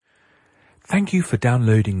Thank you for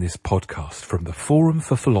downloading this podcast from the Forum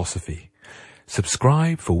for Philosophy.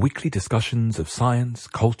 Subscribe for weekly discussions of science,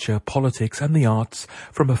 culture, politics and the arts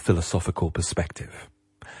from a philosophical perspective.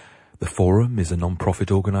 The Forum is a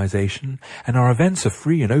non-profit organisation and our events are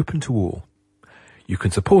free and open to all. You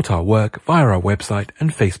can support our work via our website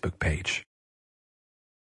and Facebook page.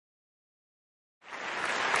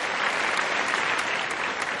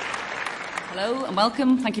 Hello and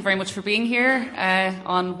welcome. Thank you very much for being here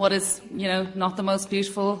on what is, not the most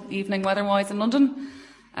beautiful evening weather-wise in London.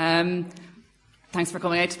 Thanks for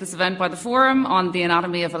coming out to this event by the Forum on the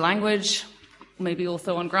anatomy of a language, maybe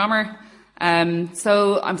also on grammar.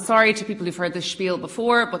 So I'm sorry to people who've heard this spiel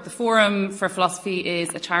before, but the Forum for Philosophy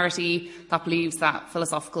is a charity that believes that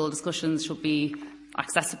philosophical discussions should be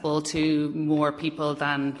accessible to more people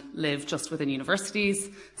than live just within universities.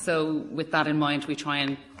 So with that in mind, we try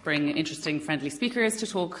and bring interesting, friendly speakers to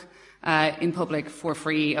talk in public for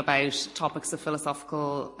free about topics of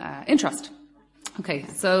philosophical interest. Okay,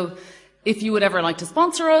 so if you would ever like to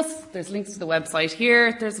sponsor us, there's links to the website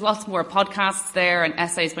here. There's lots more podcasts there and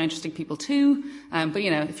essays by interesting people too. But,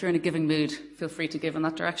 if you're in a giving mood, feel free to give in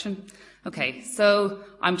that direction. Okay, so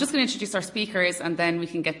I'm just going to introduce our speakers and then we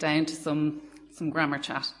can get down to some grammar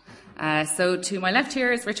chat. So to my left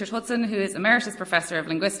here is Richard Hudson, who is Emeritus Professor of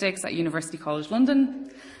Linguistics at University College London.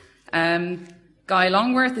 Guy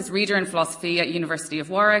Longworth is Reader in Philosophy at University of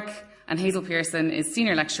Warwick. And Hazel Pearson is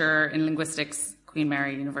Senior Lecturer in Linguistics, Queen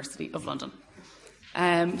Mary University of London.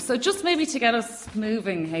 So just maybe to get us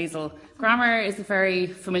moving, Hazel, grammar is a very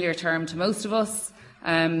familiar term to most of us.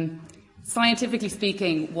 Scientifically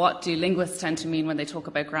speaking, what do linguists tend to mean when they talk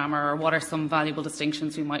about grammar, or what are some valuable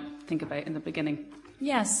distinctions we might think about in the beginning?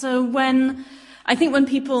 Yeah, so when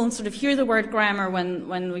people sort of hear the word grammar,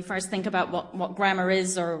 when we first think about what grammar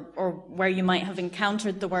is or where you might have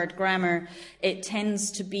encountered the word grammar, it tends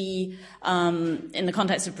to be in the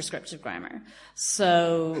context of prescriptive grammar.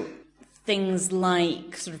 So things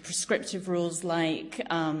like sort of prescriptive rules like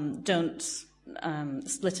don't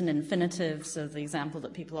split an infinitive. So the example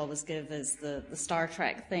that people always give is the Star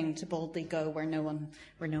Trek thing, to boldly go where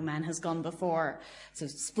no man has gone before. So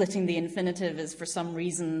splitting the infinitive is for some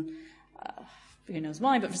reason, who knows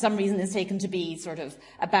why, but for some reason is taken to be sort of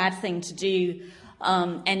a bad thing to do.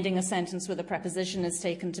 Ending a sentence with a preposition is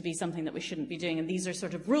taken to be something that we shouldn't be doing. And these are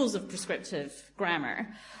sort of rules of prescriptive grammar.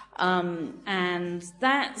 And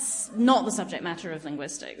that's not the subject matter of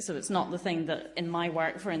linguistics. So it's not the thing that in my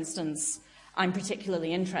work, for instance, I'm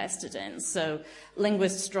particularly interested in. So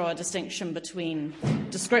linguists draw a distinction between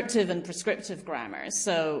descriptive and prescriptive grammar.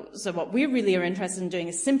 So what we really are interested in doing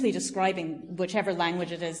is simply describing whichever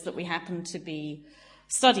language it is that we happen to be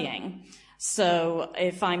studying. So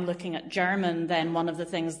if I'm looking at German, then one of the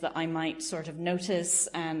things that I might sort of notice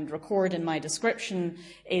and record in my description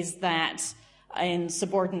is that in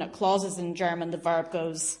subordinate clauses in German, the verb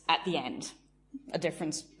goes at the end. A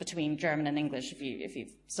difference between German and English if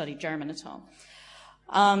you've studied German at all.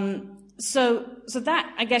 So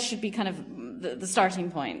that, I guess, should be kind of the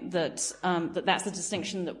starting point, that's the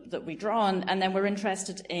distinction that we draw on. And then we're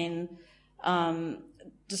interested in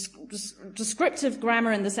descriptive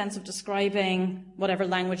grammar in the sense of describing whatever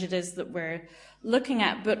language it is that we're looking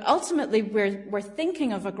at. But ultimately, we're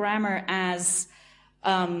thinking of a grammar as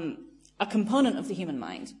a component of the human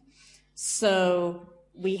mind. So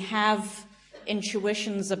we have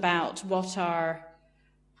intuitions about what are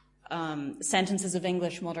sentences of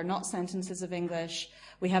English and what are not sentences of English.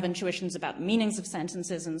 We have intuitions about meanings of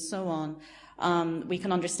sentences and so on. We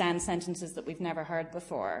can understand sentences that we've never heard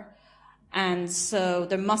before. And so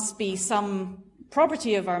there must be some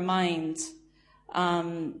property of our mind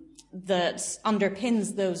that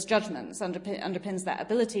underpins those judgments, underpins that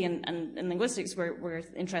ability. And in linguistics, we're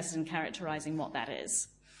interested in characterizing what that is.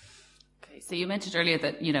 So you mentioned earlier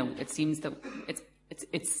that, it seems that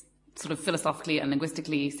it's sort of philosophically and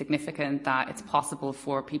linguistically significant that it's possible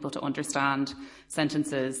for people to understand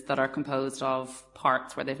sentences that are composed of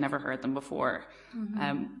parts where they've never heard them before.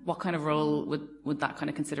 Mm-hmm. What kind of role would that kind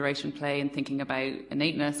of consideration play in thinking about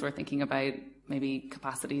innateness or thinking about maybe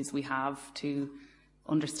capacities we have to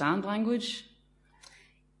understand language?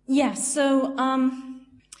 Yeah, so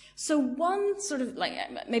one sort of like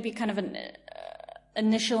maybe kind of an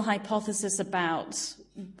initial hypothesis about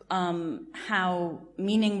how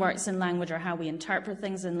meaning works in language or how we interpret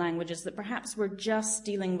things in language is that perhaps we're just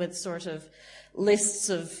dealing with sort of lists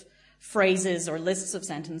of phrases or lists of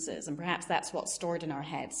sentences, and perhaps that's what's stored in our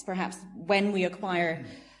heads. Perhaps when we acquire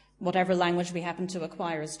whatever language we happen to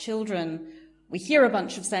acquire as children, we hear a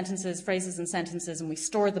bunch of sentences, phrases and sentences, and we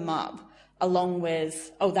store them up along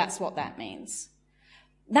with, oh, that's what that means.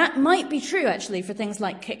 That might be true, actually, for things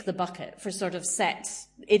like kick the bucket, for sort of set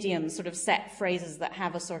idioms, sort of set phrases that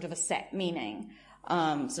have a sort of a set meaning.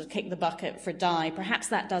 So kick the bucket for die, perhaps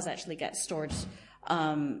that does actually get stored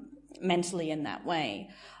mentally in that way.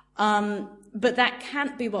 But that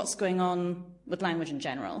can't be what's going on with language in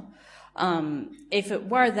general. If it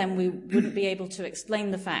were, then we wouldn't be able to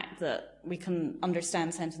explain the fact that we can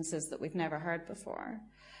understand sentences that we've never heard before.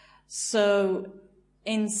 So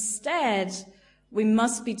instead, we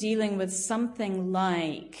must be dealing with something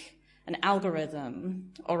like an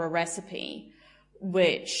algorithm or a recipe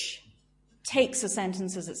which takes a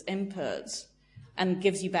sentence as its input and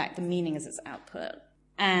gives you back the meaning as its output.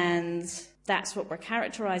 And that's what we're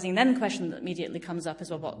characterizing. Then the question that immediately comes up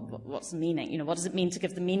is, well, what's the meaning? You know, what does it mean to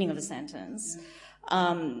give the meaning of a sentence?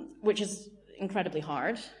 Which is incredibly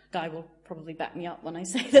hard. Guy will probably back me up when I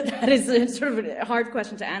say that is a sort of a hard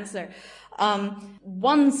question to answer.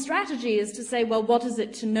 One strategy is to say, well, what is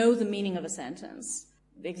it to know the meaning of a sentence?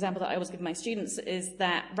 The example that I always give my students is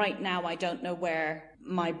that right now I don't know where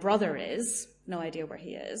my brother is, no idea where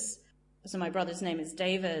he is. So my brother's name is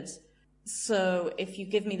David. So if you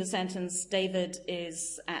give me the sentence, David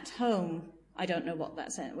is at home, I don't know what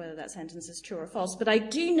whether that sentence is true or false, but I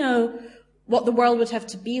do know what the world would have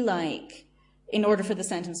to be like in order for the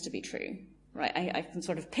sentence to be true, right? I can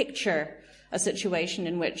sort of picture a situation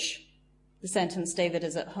in which the sentence David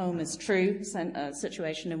is at home is true, a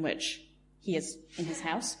situation in which he is in his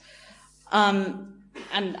house. And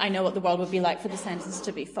I know what the world would be like for the sentence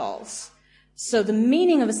to be false. So the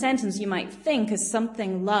meaning of a sentence, you might think, is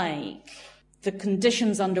something like the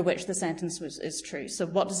conditions under which the sentence is true. So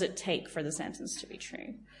what does it take for the sentence to be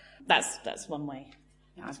true? That's one way.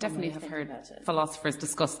 Yeah, I've definitely have heard philosophers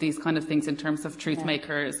discuss these kind of things in terms of truth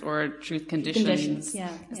makers or truth conditions.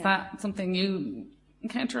 Is that something you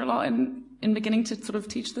encounter a lot in beginning to sort of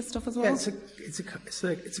teach this stuff as well? Yeah, it's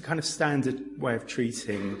a kind of standard way of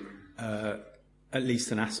treating at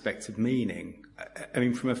least an aspect of meaning. I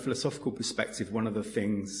mean, from a philosophical perspective, one of the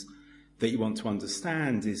things that you want to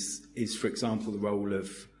understand is, for example, the role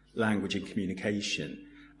of language in communication,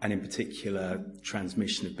 and in particular,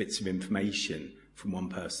 transmission of bits of information from one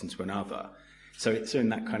person to another. So in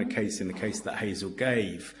that kind of case, in the case that Hazel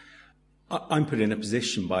gave, I'm put in a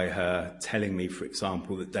position by her telling me, for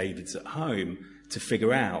example, that David's at home, to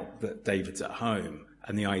figure out that David's at home.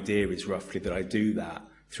 And the idea is roughly that I do that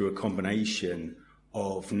through a combination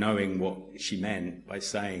of knowing what she meant by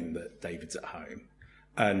saying that David's at home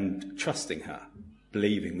and trusting her,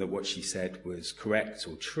 believing that what she said was correct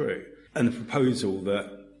or true. And the proposal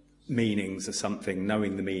that meanings are something,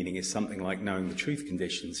 knowing the meaning is something like knowing the truth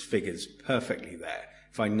conditions figures perfectly there.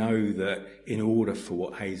 If I know that in order for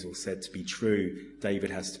what Hazel said to be true,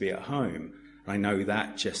 David has to be at home, I know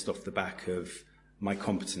that just off the back of my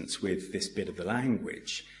competence with this bit of the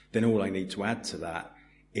language, then all I need to add to that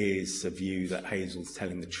is a view that Hazel's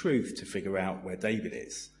telling the truth to figure out where David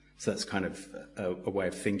is. So that's kind of a way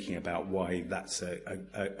of thinking about why that's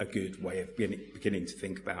a good way of beginning to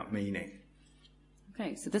think about meaning.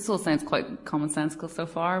 Okay, so this all sounds quite commonsensical so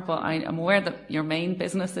far, but I'm aware that your main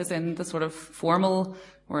business is in the sort of formal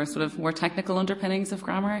or sort of more technical underpinnings of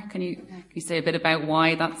grammar. Can you say a bit about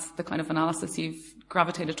why that's the kind of analysis you've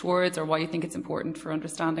gravitated towards, or why you think it's important for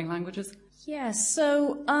understanding languages? Yeah,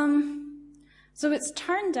 so it's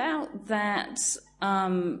turned out that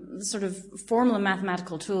sort of formal and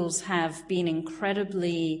mathematical tools have been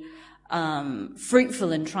incredibly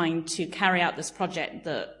fruitful in trying to carry out this project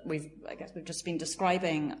that we've just been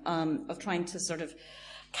describing, of trying to sort of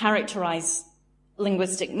characterize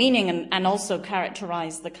linguistic meaning and also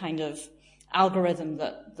characterize the kind of algorithm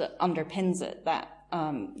that underpins it, that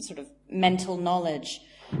sort of mental knowledge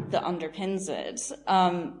that underpins it.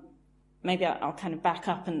 Maybe I'll kind of back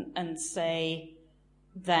up and say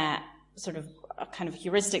that sort of a kind of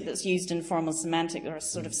heuristic that's used in formal semantics, or a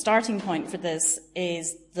sort of starting point for this,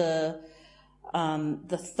 is the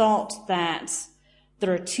thought that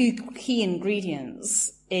there are two key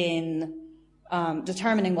ingredients in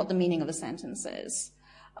determining what the meaning of a sentence is.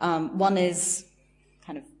 One is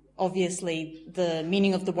kind of obviously the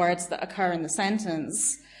meaning of the words that occur in the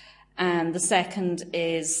sentence, and the second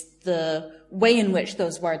is the way in which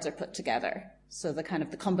those words are put together. So the kind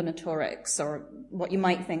of the combinatorics, or what you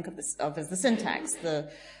might think of as the syntax, the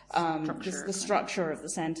structure of the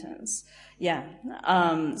sentence. Yeah.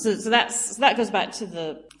 So that goes back to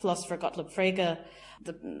the philosopher Gottlob Frege.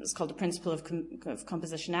 It's called the principle of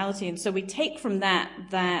compositionality. And so we take from that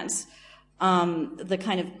the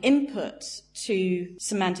kind of input to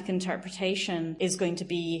semantic interpretation is going to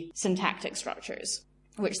be syntactic structures,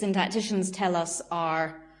 which syntacticians tell us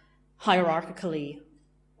are hierarchically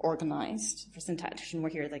organized. For syntactician, we're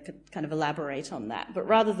here, they could kind of elaborate on that. But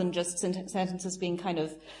rather than just sentences being kind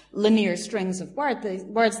of linear strings of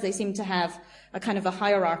words, they seem to have a kind of a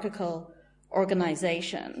hierarchical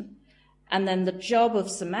organization. And then the job of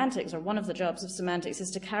semantics, or one of the jobs of semantics,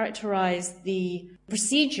 is to characterize the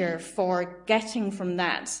procedure for getting from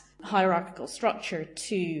that hierarchical structure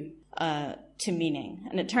to meaning.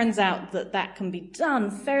 And it turns out that that can be done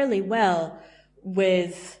fairly well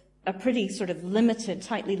with a pretty sort of limited,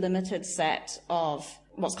 tightly limited set of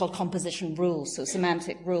what's called composition rules, so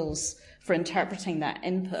semantic rules for interpreting that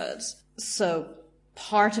input. So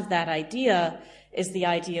part of that idea is the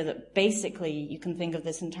idea that basically you can think of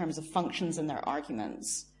this in terms of functions and their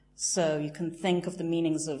arguments. So you can think of the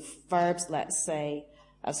meanings of verbs, let's say,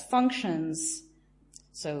 as functions.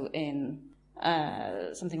 So in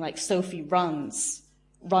something like Sophie runs,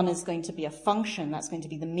 run is going to be a function. That's going to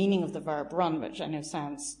be the meaning of the verb run, which I know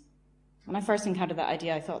sounds... When I first encountered that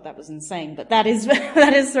idea, I thought that was insane, but that is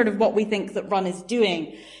sort of what we think that run is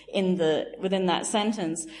doing within that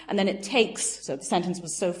sentence. And then it takes, so the sentence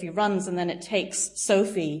was Sophie runs, and then it takes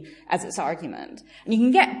Sophie as its argument. And you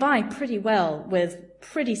can get by pretty well with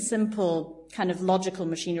pretty simple kind of logical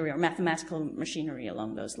machinery or mathematical machinery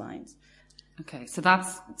along those lines. Okay, so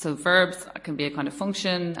verbs can be a kind of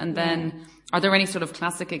function, and then are there any sort of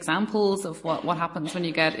classic examples of what happens when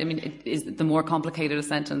you get, is the more complicated a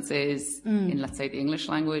sentence is in, let's say, the English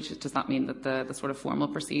language, does that mean that the sort of formal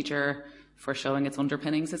procedure for showing its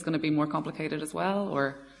underpinnings is going to be more complicated as well,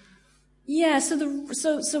 or? Yeah, so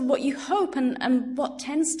what you hope and what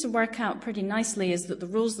tends to work out pretty nicely is that the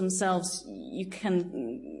rules themselves, you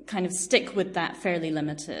can kind of stick with that fairly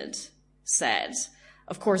limited set.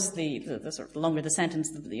 Of course, the sort of longer the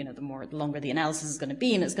sentence, the longer the analysis is going to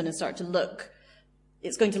be, and it's going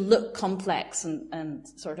to look complex and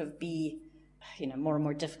sort of be, more and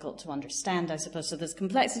more difficult to understand, I suppose. So there's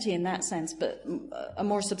complexity in that sense, but a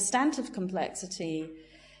more substantive complexity,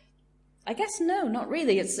 I guess no, not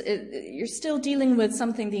really. You're still dealing with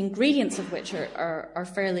something, the ingredients of which are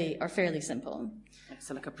fairly simple.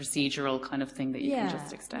 So like a procedural kind of thing that you can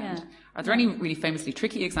just extend. Yeah. Are there any really famously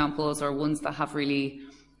tricky examples or ones that have really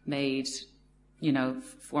made,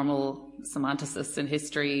 formal semanticists in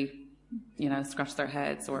history, scratch their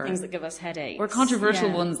heads, or things that give us headaches, or controversial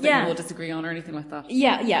ones that we'll disagree on, or anything like that?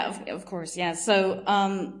 Yeah, of course, yeah. So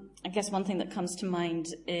I guess one thing that comes to mind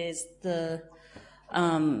is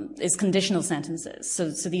is conditional sentences. So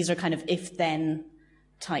these are kind of if-then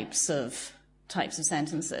types of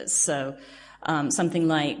sentences. So something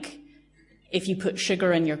like, if you put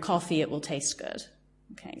sugar in your coffee, it will taste good.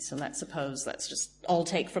 Okay, so let's just all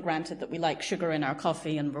take for granted that we like sugar in our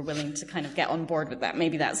coffee and we're willing to kind of get on board with that.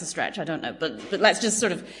 Maybe that's a stretch, I don't know, but let's just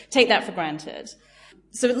sort of take that for granted.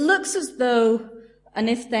 So it looks as though an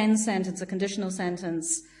if-then sentence, a conditional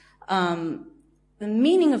sentence, the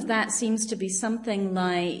meaning of that seems to be something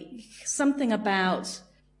about,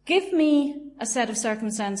 give me a set of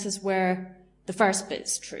circumstances where the first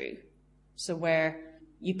bit's true. So where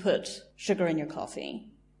you put sugar in your coffee.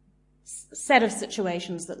 A set of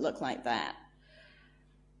situations that look like that.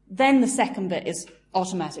 Then the second bit is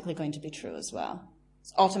automatically going to be true as well.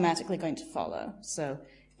 It's automatically going to follow. So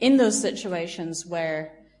in those situations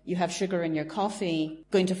where you have sugar in your coffee,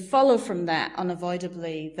 going to follow from that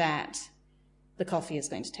unavoidably that the coffee is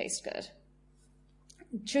going to taste good.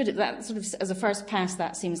 That sort of, as a first pass,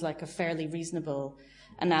 that seems like a fairly reasonable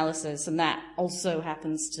analysis, and that also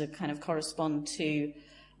happens to kind of correspond to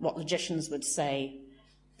what logicians would say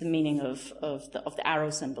the meaning of the arrow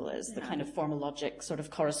symbol is, the kind of formal logic sort of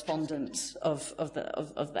correspondent of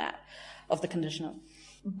the conditional.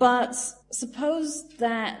 But suppose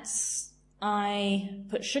that I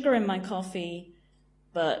put sugar in my coffee,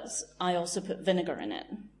 but I also put vinegar in it,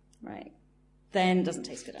 right? Then it doesn't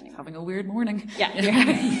taste good anymore. Having a weird morning.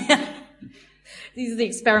 Yeah. These are the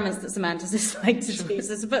experiments that semanticists like to do.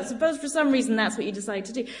 So suppose for some reason that's what you decide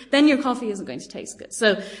to do, then your coffee isn't going to taste good.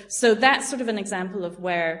 So that's sort of an example of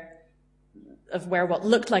where what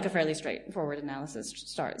looked like a fairly straightforward analysis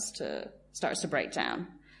starts to break down,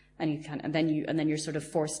 and then you're sort of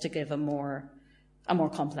forced to give a more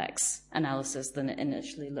complex analysis than it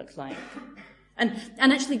initially looked like. And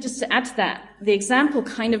actually, just to add to that, the example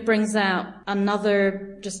kind of brings out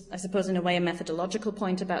another, just I suppose in a way, a methodological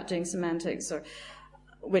point about doing semantics,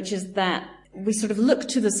 which is that we sort of look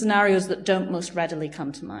to the scenarios that don't most readily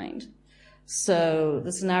come to mind. So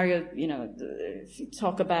the scenario, if you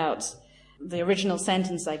talk about the original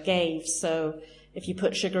sentence I gave, so if you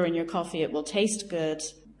put sugar in your coffee, it will taste good.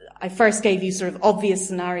 I first gave you sort of obvious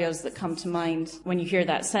scenarios that come to mind when you hear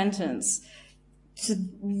that sentence.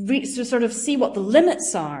 to sort of see what the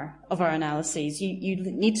limits are of our analyses, you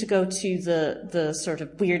need to go to the sort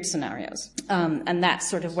of weird scenarios, and that's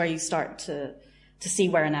sort of where you start to see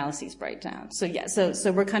where analyses break down. So yeah,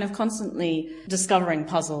 so we're kind of constantly discovering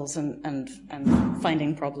puzzles and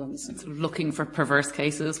finding problems. And sort of looking for perverse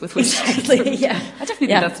cases with which exactly, yeah. I definitely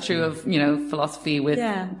think that's true of, philosophy with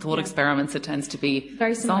thought experiments. It tends to be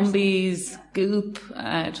very zombies, goop,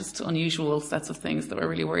 just unusual sets of things that we're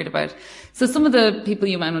really worried about. So some of the people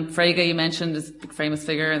you mentioned, Frege you mentioned is a big famous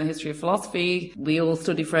figure in the history of philosophy. We all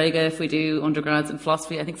study Frege if we do undergrads in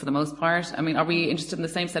philosophy, I think for the most part. I mean, are we interested in the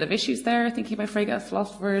same set of issues there, thinking about Frege as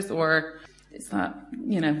philosophers, or is that,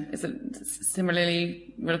 is it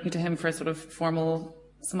similarly, we're looking to him for a sort of formal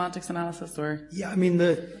semantics analysis, or? Yeah, I mean,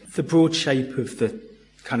 the broad shape of the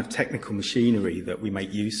kind of technical machinery that we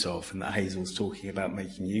make use of and that Hazel's talking about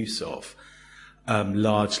making use of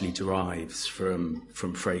largely derives from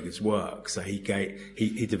Frege's work. So he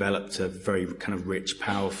developed a very kind of rich,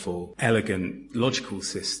 powerful, elegant logical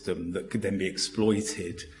system that could then be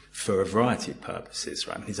exploited for a variety of purposes,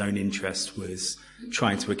 right? His own interest was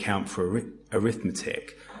trying to account for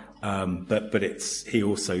arithmetic, but he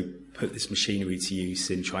also put this machinery to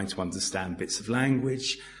use in trying to understand bits of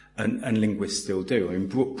language, and linguists still do. I mean,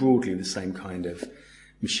 broadly the same kind of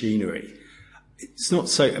machinery. It's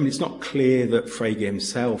not clear that Frege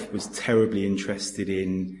himself was terribly interested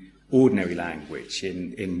in ordinary language,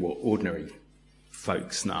 in what ordinary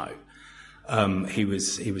folks know. He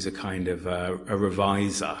was a kind of a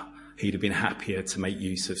reviser. He'd have been happier to make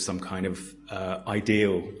use of some kind of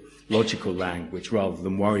ideal logical language rather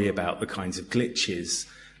than worry about the kinds of glitches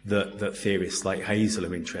that theorists like Hazel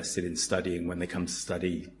are interested in studying when they come to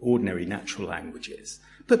study ordinary natural languages.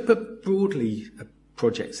 But broadly,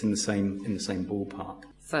 projects in the same ballpark.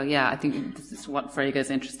 So yeah, I think this is what Frege is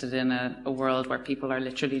interested in, a world where people are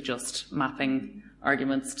literally just mapping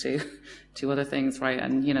arguments to other things, right?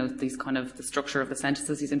 And these kind of the structure of the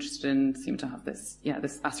sentences he's interested in seem to have this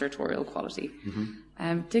assertorial quality.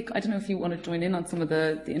 Mm-hmm. Dick, I don't know if you want to join in on some of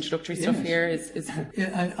the introductory stuff here.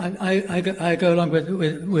 I go along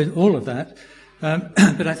with all of that,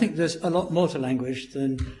 but I think there's a lot more to language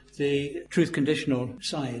than the truth conditional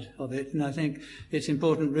side of it, and I think it's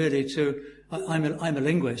important really to. I'm a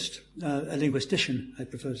linguist, a linguistician, I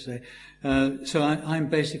prefer to say. So I'm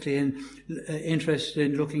basically interested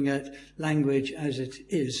in looking at language as it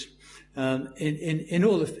is, in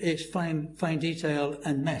all of its fine detail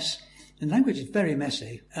and mess. And language is very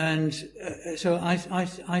messy, and so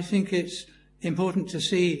I think it's important to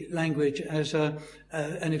see language as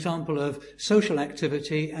an example of social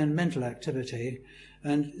activity and mental activity.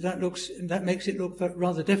 And that makes it look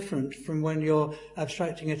rather different from when you're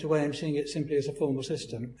abstracting it away and seeing it simply as a formal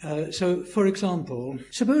system. So, for example,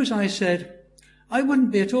 suppose I said, I wouldn't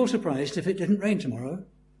be at all surprised if it didn't rain tomorrow.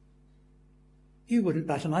 You wouldn't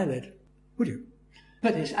bat an eyelid, would you?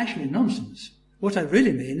 But it's actually nonsense. What I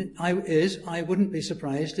really mean is I wouldn't be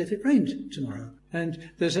surprised if it rained tomorrow. And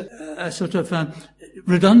there's a sort of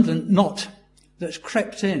redundant knot that's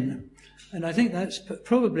crept in. And I think that's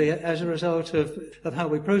probably as a result of how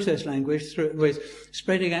we process language, with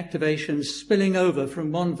spreading activations spilling over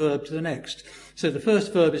from one verb to the next. So the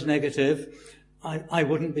first verb is negative, I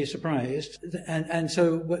wouldn't be surprised. And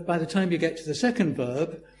so by the time you get to the second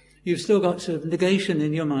verb, you've still got sort of negation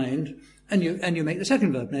in your mind, and you make the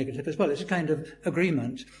second verb negative as well. It's a kind of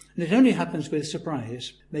agreement. And it only happens with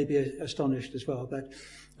surprise, maybe astonished as well, but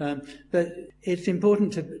it's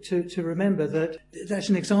important to remember that that's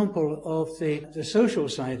an example of the social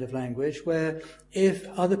side of language, where if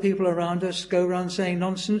other people around us go around saying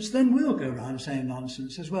nonsense, then we'll go around saying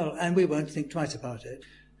nonsense as well, and we won't think twice about it.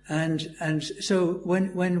 And so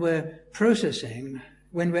when we're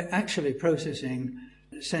actually processing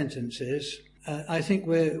sentences, I think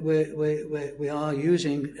we are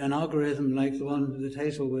using an algorithm like the one that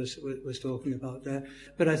Hazel was talking about there,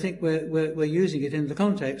 but I think we're using it in the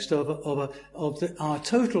context of our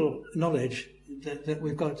total knowledge that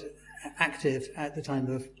we've got active at the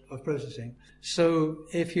time of processing. So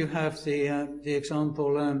if you have the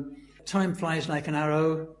example, time flies like an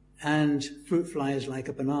arrow and fruit flies like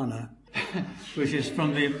a banana, which is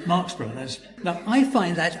from the Marx Brothers. Now I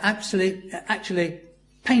find that actually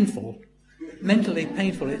painful. Mentally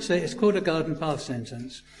painful. It's called a garden path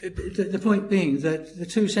sentence. The point being that the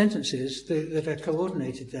two sentences that are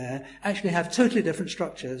coordinated there actually have totally different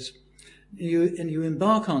structures. You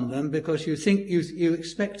embark on them because you think you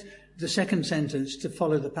expect the second sentence to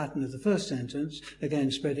follow the pattern of the first sentence,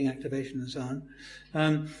 again spreading activation and so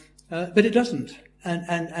on, but it doesn't,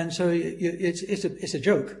 and so it's a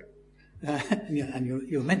joke, and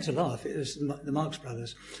you're meant to laugh. It was the Marx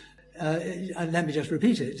Brothers. let me just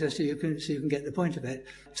repeat it, just so you can get the point of it.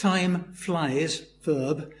 Time flies,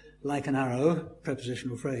 verb, like an arrow,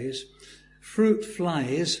 prepositional phrase. Fruit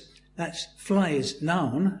flies, that's flies,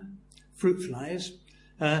 noun, fruit flies,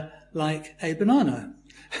 like a banana,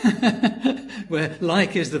 where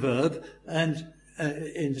like is the verb, and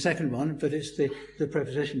in the second one, but it's the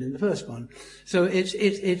preposition in the first one. So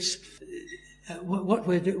it's what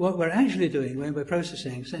we're actually doing when we're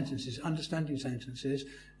processing sentences, understanding sentences,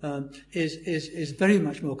 is very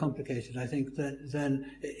much more complicated, I think, than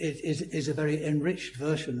it is a very enriched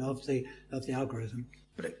version of the algorithm.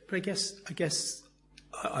 But I guess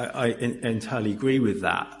I entirely agree with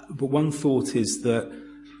that. But one thought is that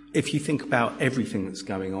if you think about everything that's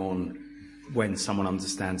going on when someone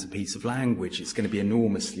understands a piece of language, it's going to be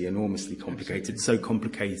enormously complicated, so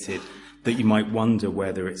complicated that you might wonder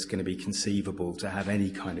whether it's going to be conceivable to have any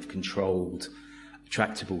kind of controlled,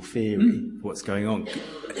 tractable theory of what's going on.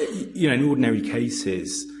 You know, in ordinary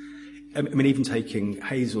cases, I mean, even taking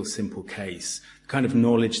Hazel's simple case, the kind of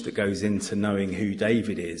knowledge that goes into knowing who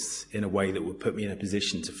David is in a way that would put me in a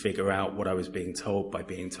position to figure out what I was being told by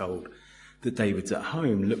being told that David's at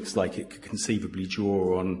home looks like it could conceivably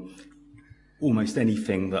draw on almost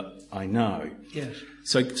anything that I know. Yes.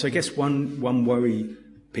 So I guess one worry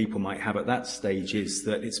people might have at that stage is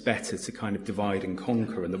that it's better to kind of divide and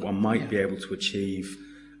conquer, and that one might be able to achieve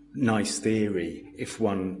nice theory if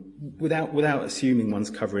one, without assuming one's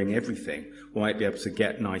covering everything, one might be able to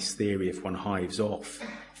get nice theory if one hives off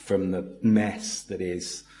from the mess that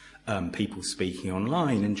is people speaking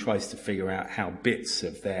online and tries to figure out how bits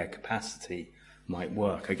of their capacity might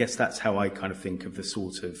work. I guess that's how I kind of think of the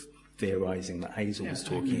sort of theorising that Hazel was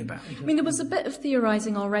talking about. I mean, there was a bit of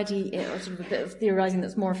theorising already, or sort of a bit of theorising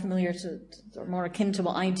that's more familiar to, or more akin to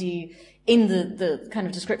what I do in the kind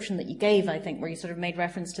of description that you gave, I think, where you sort of made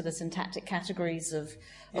reference to the syntactic categories of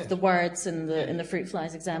the words in the fruit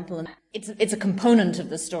flies example. And it's a component of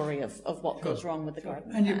the story of what goes wrong with the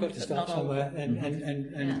garden. And you've got to start somewhere.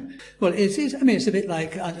 Well, it is. I mean, it's a bit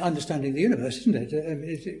like understanding the universe, isn't it?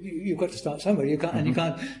 You've got to start somewhere. You can't, and you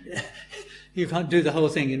can't. You can't do the whole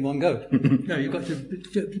thing in one go. No, you've got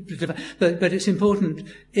to. But it's important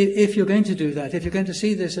if you're going to do that. If you're going to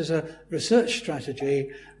see this as a research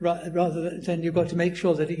strategy, rather than you've got to make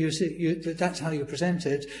sure that that that's how you present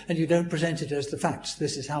it, and you don't present it as the facts.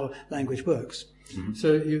 This is how language works. Mm-hmm.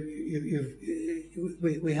 So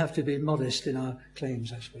we have to be modest in our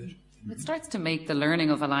claims, I suppose. It starts to make the learning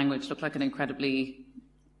of a language look like an incredibly,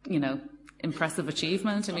 impressive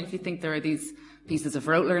achievement. I mean, if you think there are these pieces of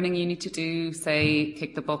rote learning you need to do, say,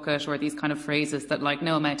 kick the bucket, or these kind of phrases that, like,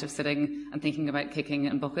 no amount of sitting and thinking about kicking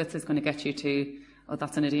and buckets is going to get you to, oh,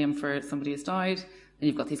 that's an idiom for somebody who's died. And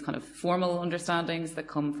you've got these kind of formal understandings that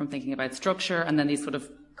come from thinking about structure, and then these sort of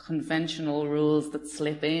conventional rules that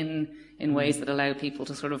slip in ways that allow people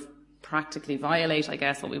to sort of practically violate, I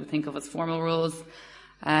guess, what we would think of as formal rules.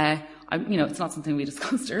 It's not something we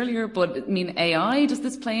discussed earlier, but I mean, AI, does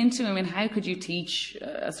this play into? I mean, how could you teach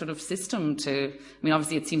a sort of system to? I mean,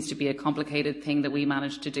 obviously, it seems to be a complicated thing that we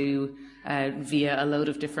managed to do via a load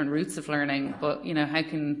of different routes of learning. But how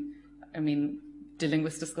can? I mean, do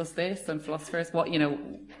linguists discuss this and philosophers?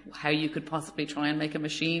 How you could possibly try and make a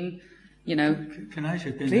machine? Can I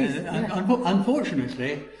chip in? Please,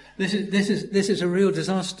 Unfortunately, this is a real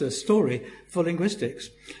disaster story for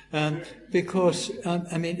linguistics, because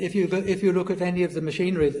if you look at any of the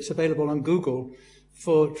machinery that's available on Google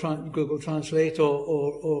for Google Translate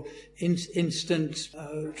or instant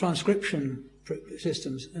transcription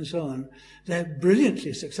systems and so on, they're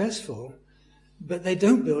brilliantly successful, but they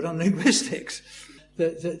don't build on linguistics.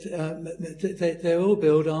 They all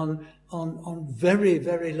build on very,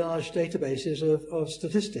 very large databases of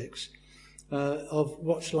statistics, of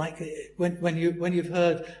what's likely when you've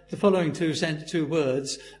heard the following two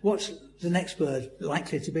words, what's the next word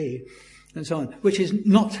likely to be, and so on, which is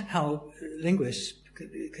not how linguists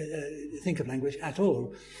think of language at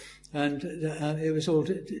all. And it was all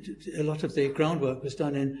a lot of the groundwork was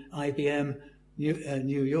done in IBM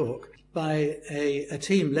New York by a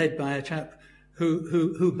team led by a chap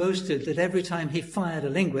who boasted that every time he fired a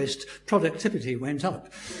linguist, productivity went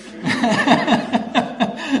up.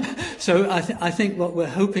 So I think what we're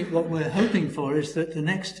hoping for is that the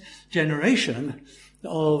next generation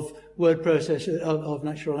of word processing, of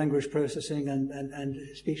natural language processing and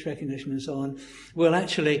speech recognition and so on, will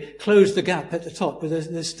actually close the gap at the top. But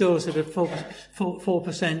there's still sort of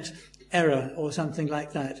 4% error or something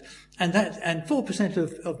like that. And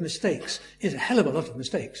 4% of mistakes is a hell of a lot of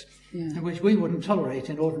mistakes, which we wouldn't tolerate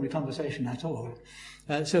in ordinary conversation at all.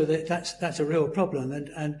 So that's a real problem.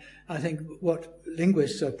 And I think what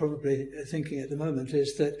linguists are probably thinking at the moment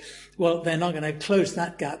is that, well, they're not going to close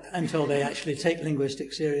that gap until they actually take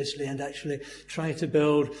linguistics seriously and actually try to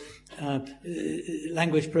build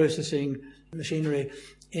language processing machinery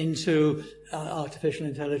into artificial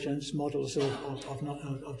intelligence models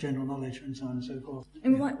of general knowledge and so on and so forth.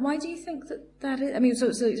 And why do you think that is? I mean, so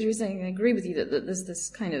you're saying, I agree with you that there's this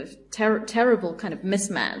kind of terrible kind of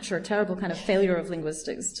mismatch or terrible kind of failure of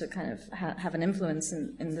linguistics to kind of have an influence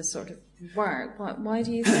in this sort of work. Why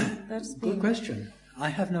do you think that's Good question. I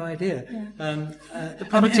have no idea. Yeah. The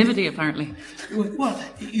productivity, apparently. Well,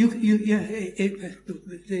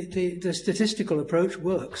 the statistical approach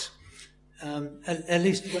works. At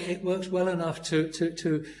least it works well enough to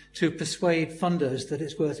persuade funders that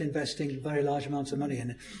it's worth investing very large amounts of money in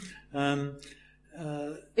it.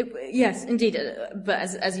 Yes, indeed. But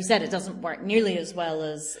as you said, it doesn't work nearly as well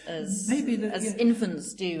as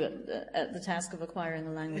infants do at the task of acquiring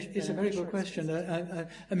a language. It's a very good question.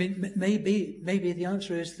 I mean, maybe the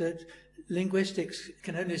answer is that linguistics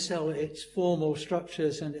can only sell its formal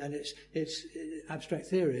structures and its abstract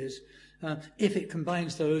theories if it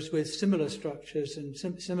combines those with similar structures and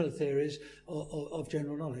similar theories of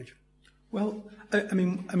general knowledge. Well, I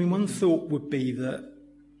mean, one thought would be that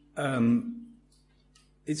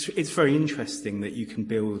it's very interesting that you can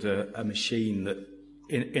build a machine that,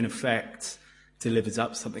 in effect, delivers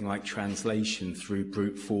up something like translation through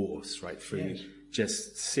brute force, right? Through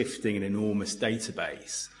just sifting an enormous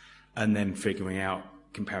database and then figuring out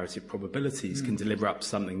comparative probabilities can deliver up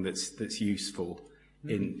something that's useful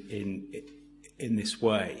in this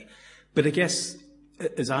way. But I guess,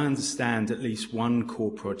 as I understand at least one core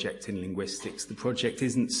project in linguistics, the project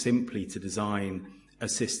isn't simply to design a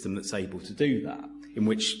system that's able to do that,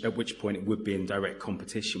 at which point it would be in direct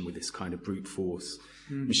competition with this kind of brute force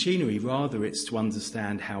machinery. Rather, it's to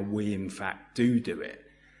understand how we in fact do it.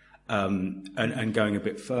 And going a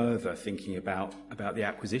bit further, thinking about the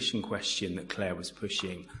acquisition question that Claire was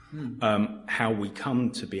pushing, how we come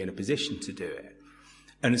to be in a position to do it.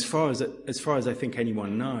 And as far as I think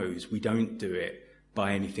anyone knows, we don't do it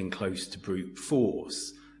by anything close to brute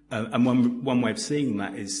force. And one way of seeing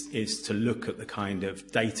that is to look at the kind of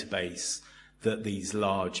database that these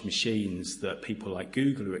large machines that people like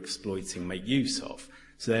Google are exploiting make use of.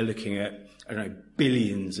 So they're looking at, I don't know,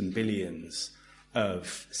 billions and billions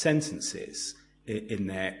of sentences in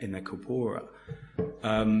their corpora.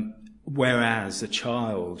 Whereas a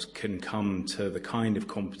child can come to the kind of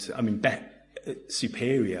competence,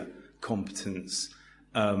 superior competence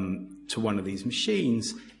to one of these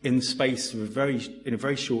machines in the space of a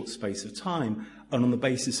very short space of time, and on the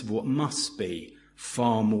basis of what must be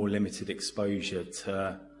far more limited exposure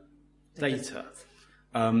to data.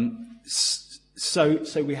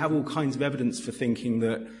 So we have all kinds of evidence for thinking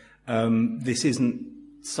that this isn't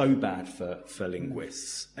so bad for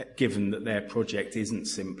linguists, given that their project isn't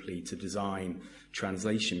simply to design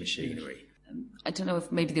translation machinery. I don't know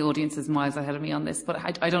if maybe the audience is miles ahead of me on this, but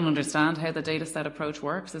I don't understand how the data set approach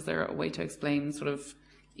works. Is there a way to explain sort of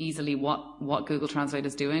easily what Google Translate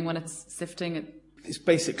is doing when it's sifting it? It's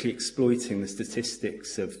basically exploiting the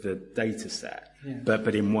statistics of the data set,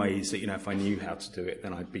 but in ways that, if I knew how to do it,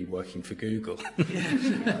 then I'd be working for Google.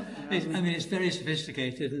 It's very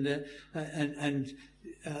sophisticated, and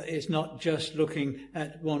it's not just looking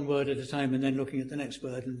at one word at a time and then looking at the next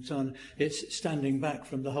word and so on. It's standing back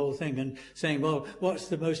from the whole thing and saying, well, what's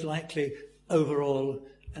the most likely overall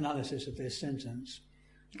analysis of this sentence?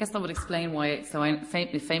 I guess that would explain why.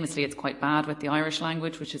 Famously, it's quite bad with the Irish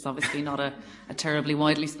language, which is obviously not a terribly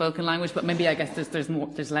widely spoken language. But maybe I guess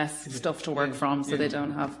there's less stuff to work from, so they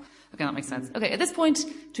don't have. Okay, that makes sense. Okay, at this point,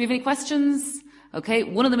 do we have any questions? Okay,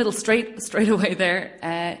 one in the middle, straight away there.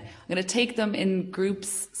 I'm going to take them in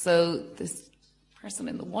groups. So this person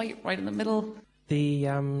in the white, right in the middle.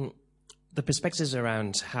 The perspectives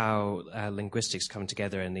around how linguistics come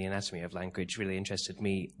together in the anatomy of language really interested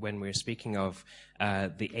me when we were speaking of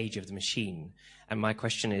the age of the machine. And my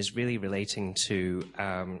question is really relating to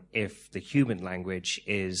if the human language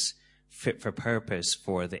is fit for purpose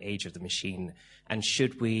for the age of the machine, and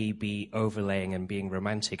should we be overlaying and being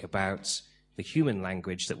romantic about the human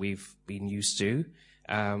language that we've been used to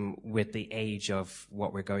with the age of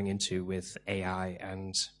what we're going into with AI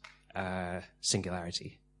and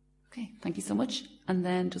singularity. Okay, thank you so much. And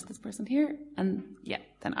then just this person here. And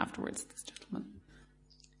then afterwards, this gentleman.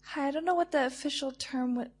 Hi, I don't know what the official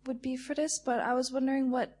term would be for this, but I was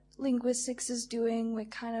wondering what linguistics is doing with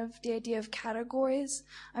kind of the idea of categories.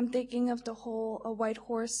 I'm thinking of the whole a white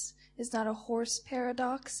horse is not a horse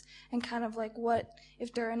paradox, and kind of like what,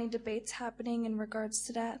 if there are any debates happening in regards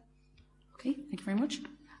to that. Okay, thank you very much.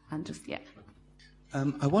 And just, yeah.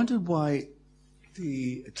 I wondered why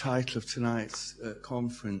the title of tonight's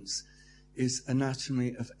conference is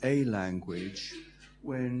Anatomy of a Language,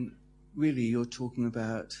 when really you're talking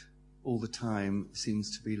about all the time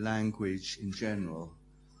seems to be language in general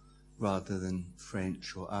rather than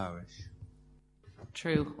French or Irish.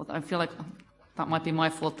 True. Well, I feel like that might be my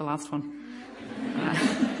fault, the last one.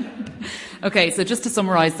 Okay, so just to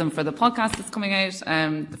summarise them for the podcast that's coming out,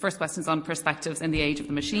 the first question is on perspectives in the age of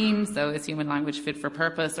the machine. So is human language fit for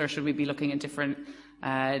purpose, or should we be looking at different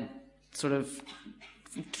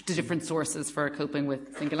different sources for coping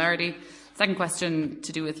with singularity? Second question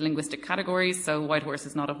to do with linguistic categories. So white horse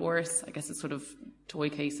is not a horse. I guess it's sort of toy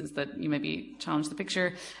cases that you maybe challenge the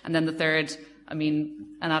picture. And then the third,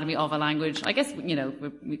 anatomy of a language. I guess,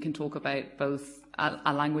 we can talk about both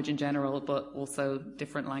a language in general, but also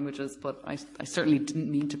different languages. But I certainly didn't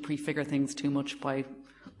mean to prefigure things too much by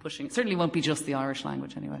pushing. It certainly won't be just the Irish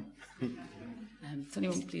language anyway. So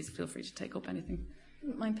anyone, please feel free to take up anything. I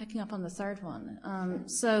wouldn't mind picking up on the third one.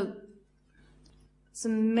 So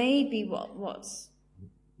maybe what's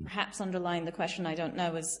perhaps underlying the question, I don't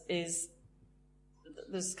know, is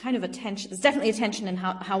there's kind of a tension. There's definitely a tension in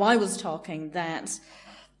how I was talking, that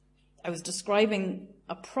I was describing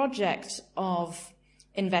a project of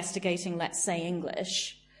investigating, let's say,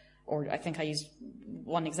 English, or I think I used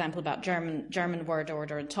one example about German word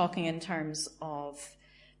order, and talking in terms of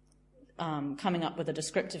coming up with a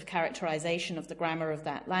descriptive characterization of the grammar of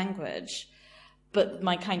that language. But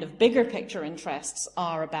my kind of bigger picture interests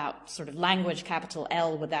are about sort of language, capital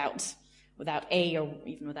L, without A or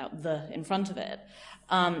even without the in front of it.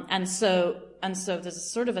 And so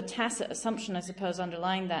there's sort of a tacit assumption, I suppose,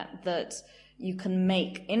 underlying that you can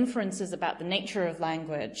make inferences about the nature of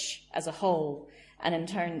language as a whole, and in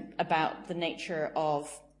turn about the nature of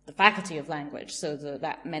the faculty of language, so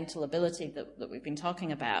that mental ability that we've been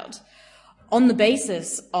talking about, on the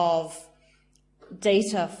basis of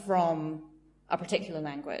data from a particular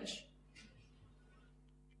language.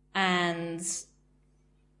 And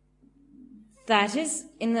that is,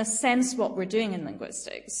 in a sense, what we're doing in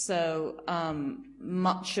linguistics. So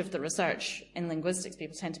much of the research in linguistics,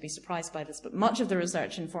 people tend to be surprised by this, but much of the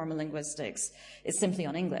research in formal linguistics is simply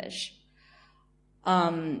on English.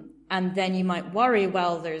 And then you might worry,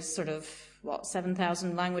 well, there's sort of,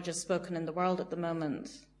 7,000 languages spoken in the world at the moment.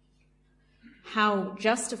 How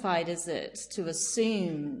justified is it to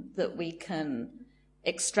assume that we can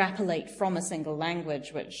extrapolate from a single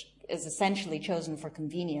language, which is essentially chosen for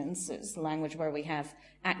convenience? It's the language where we have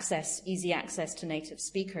easy access to native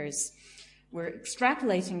speakers. We're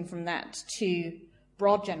extrapolating from that to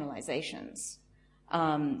broad generalizations.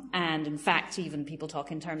 And in fact, even people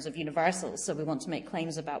talk in terms of universals, so we want to make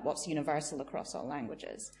claims about what's universal across all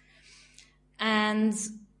languages. And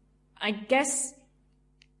I guess,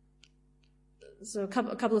 so a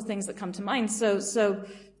couple of things that come to mind. So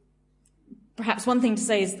perhaps one thing to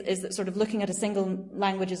say is that sort of looking at a single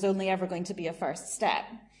language is only ever going to be a first step.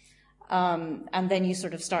 And then you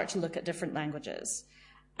sort of start to look at different languages.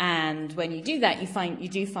 And when you do that, you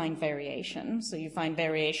do find variation. So you find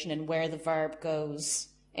variation in where the verb goes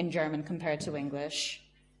in German compared to English,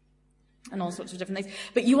 and all sorts of different things.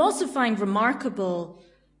 But you also find remarkable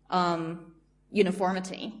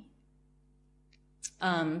uniformity,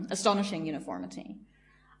 astonishing uniformity.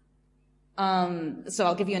 So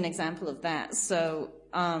I'll give you an example of that. So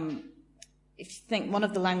if you think one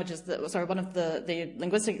of the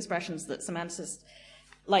linguistic expressions that semanticists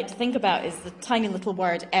like to think about is the tiny little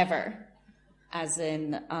word ever, as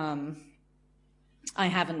in I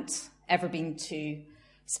haven't ever been to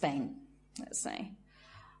Spain, let's say.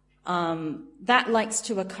 That likes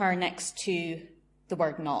to occur next to the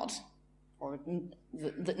word not, or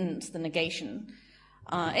the negation.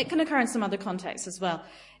 It can occur in some other contexts as well.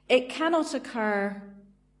 It cannot occur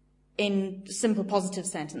in simple positive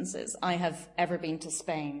sentences. I have ever been to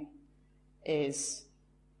Spain is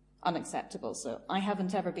unacceptable. So I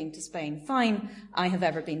haven't ever been to Spain. Fine. I have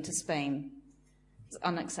ever been to Spain. It's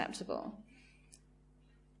unacceptable.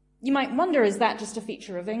 You might wonder, is that just a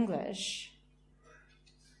feature of English?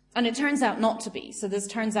 And it turns out not to be. So this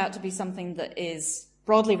turns out to be something that is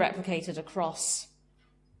broadly replicated across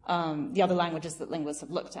the other languages that linguists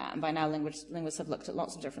have looked at. And by now, linguists have looked at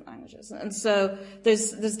lots of different languages. And so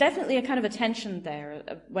there's definitely a kind of a tension there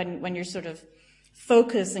when you're sort of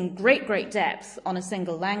focus in great depth on a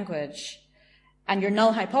single language, and your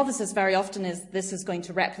null hypothesis very often is this is going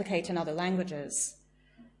to replicate in other languages,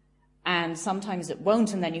 and sometimes it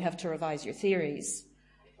won't, and then you have to revise your theories,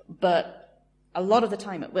 but a lot of the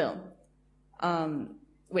time it will,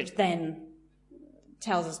 which then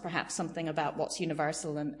tells us perhaps something about what's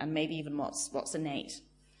universal and maybe even what's innate.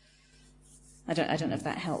 I don't know if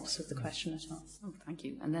that helps with the question at all. Oh, thank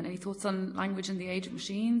you. And then any thoughts on language in the age of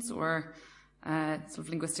machines, or sort of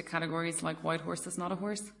linguistic categories like white horse is not a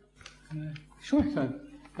horse? Sure.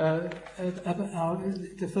 The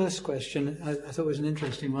first question I thought was an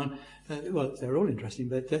interesting one. Well, they're all interesting,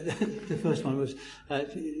 but the first one was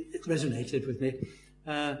it resonated with me.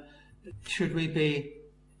 Should we be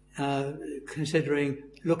considering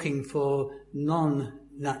looking for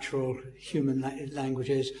non-natural human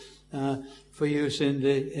languages for use in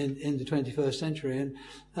the 21st century? And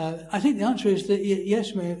I think the answer is that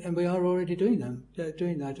yes, we are already doing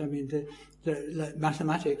that. I mean, the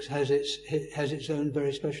mathematics has its own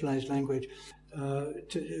very specialized language,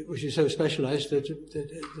 which is so specialized that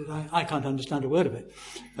I can't understand a word of it,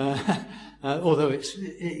 although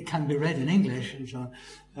it can be read in English and so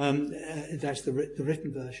on. That's the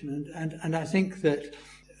written version, and I think that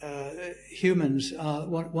humans are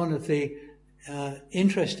one of the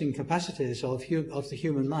interesting capacities of the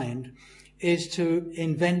human mind is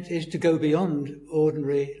to go beyond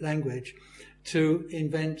ordinary language, to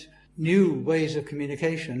invent new ways of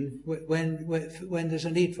communication when there's a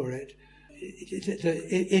need for it.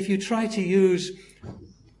 If you try to use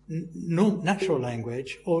natural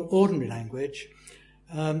language or ordinary language,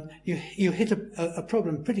 you hit a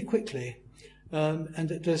problem pretty quickly. And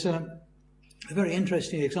there's a very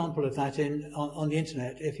interesting example of that on the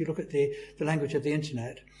internet. If you look at the language of the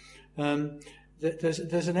internet,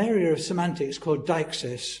 there's an area of semantics called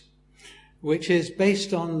deixis, which is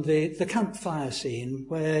based on the campfire scene,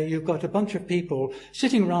 where you've got a bunch of people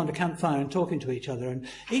sitting around a campfire and talking to each other, and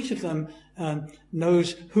each of them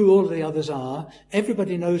knows who all the others are.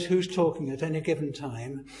 Everybody knows who's talking at any given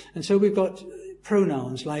time. And so we've got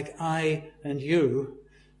pronouns like I and you,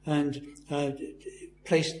 and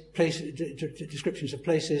place descriptions of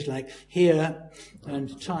places like here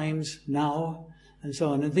and times, now, and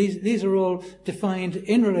so on. And these are all defined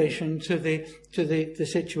in relation to the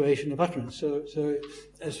situation of utterance. So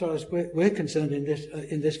as far as we're concerned in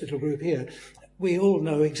this little group here, we all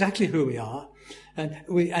know exactly who we are,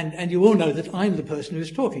 and you all know that I'm the person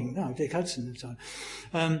who's talking now, Dick Hudson and so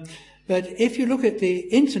on. But if you look at the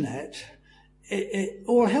internet,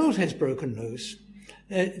 all hell has broken loose.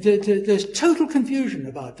 There's total confusion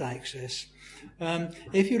about deixis.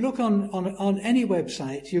 If you look on any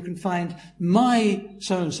website, you can find my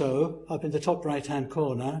so-and-so up in the top right-hand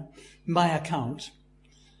corner, my account.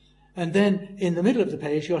 And then in the middle of the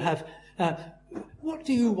page, you'll have, what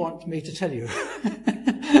do you want me to tell you?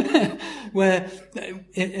 Where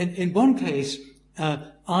in one case,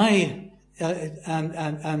 I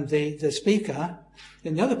am the speaker.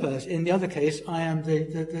 In the other case, I am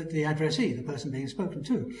the addressee, the person being spoken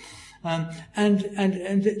to. And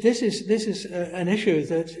this is an issue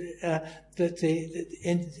that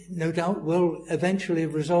no doubt will eventually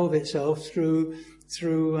resolve itself through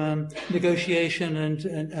negotiation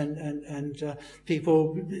and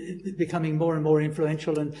people becoming more and more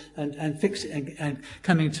influential and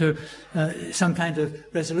coming to some kind of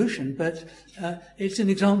resolution. But it's an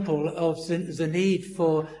example of the need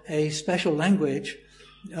for a special language.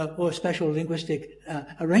 Or special linguistic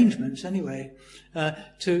arrangements, anyway,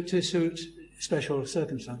 to suit special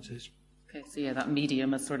circumstances. Okay, so yeah, that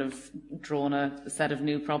medium has sort of drawn a set of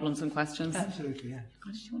new problems and questions. Absolutely, yeah.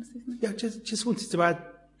 Did you want to say something? Yeah, just wanted to add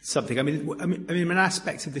something. I mean, an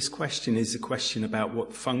aspect of this question is a question about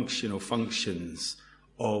what function or functions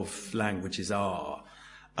of languages are.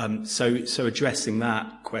 So addressing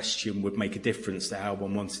that question would make a difference to how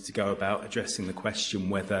one wanted to go about addressing the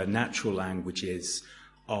question whether natural languages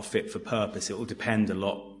are fit for purpose. It will depend a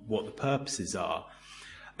lot what the purposes are.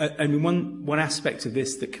 And one aspect of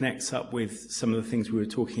this that connects up with some of the things we were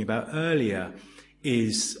talking about earlier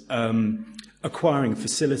is acquiring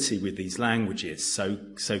facility with these languages. So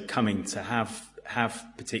coming to have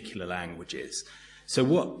particular languages. So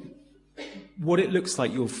what it looks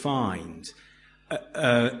like you'll find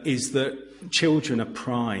is that children are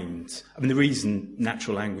primed. I mean, the reason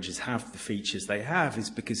natural languages have the features they have is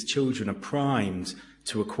because children are primed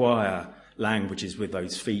to acquire languages with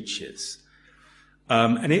those features.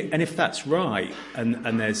 And if that's right,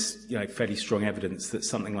 and there's fairly strong evidence that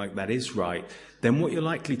something like that is right, then what you're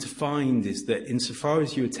likely to find is that insofar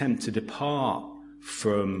as you attempt to depart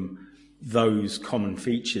from those common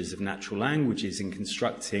features of natural languages in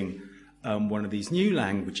constructing one of these new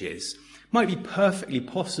languages, it might be perfectly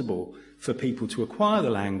possible for people to acquire the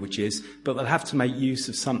languages, but they'll have to make use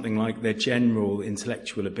of something like their general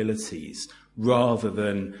intellectual abilities rather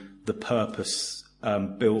than the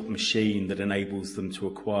purpose-built machine that enables them to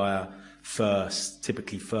acquire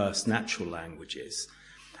typically first natural languages.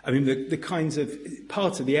 I mean, the kinds of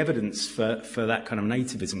part of the evidence for that kind of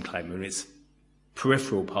nativism claim, and it's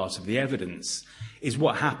peripheral part of the evidence, is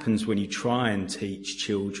what happens when you try and teach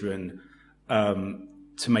children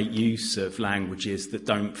to make use of languages that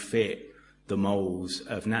don't fit the molds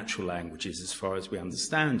of natural languages as far as we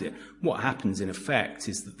understand it. What happens in effect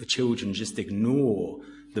is that the children just ignore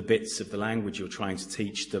the bits of the language you're trying to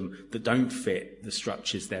teach them that don't fit the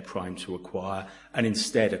structures they're primed to acquire, and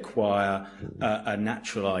instead acquire a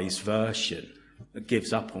naturalised version that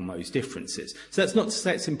gives up on those differences. So that's not to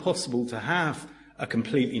say it's impossible to have a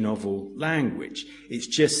completely novel language. It's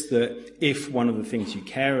just that if one of the things you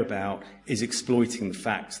care about is exploiting the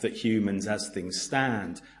fact that humans, as things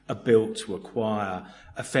stand, are built to acquire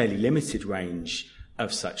a fairly limited range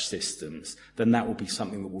of such systems, then that will be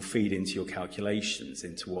something that will feed into your calculations,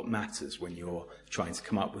 into what matters when you're trying to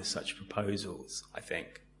come up with such proposals, I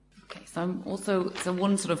think. Okay, so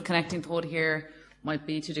one sort of connecting thought here might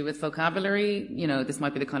be to do with vocabulary. You know, this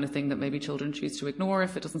might be the kind of thing that maybe children choose to ignore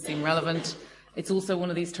if it doesn't seem relevant. It's also one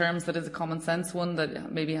of these terms that is a common sense one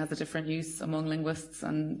that maybe has a different use among linguists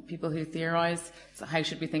and people who theorise. So how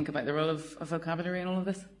should we think about the role of vocabulary in all of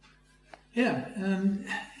this? Yeah,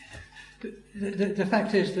 the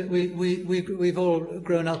fact is that we've all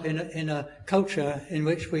grown up in a culture in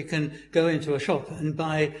which we can go into a shop and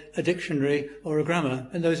buy a dictionary or a grammar,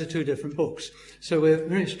 and those are two different books. So we're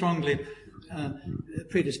very strongly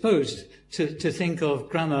predisposed to think of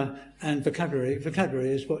grammar and vocabulary.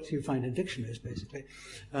 Vocabulary is what you find in dictionaries, basically,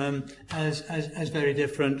 as very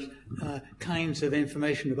different kinds of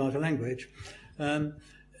information about a language.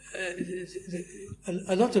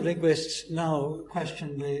 A lot of linguists now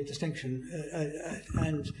question the distinction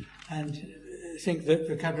and think that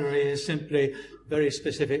vocabulary is simply very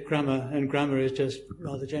specific grammar, and grammar is just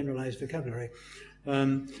rather generalized vocabulary.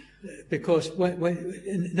 Because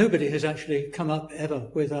nobody has actually come up ever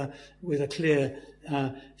with a clear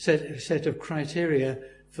set of criteria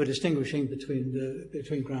for distinguishing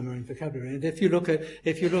between grammar and vocabulary. And if you look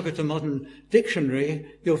at a modern dictionary,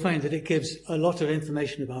 you'll find that it gives a lot of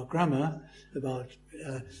information about grammar, about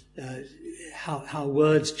how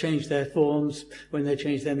words change their forms when they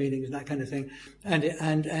change their meanings and that kind of thing. And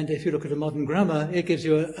if you look at a modern grammar, it gives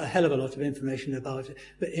you a hell of a lot of information about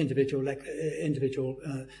individual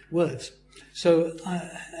words. So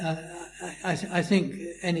I think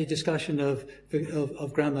any discussion of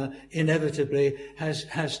grammar inevitably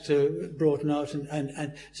has to broaden out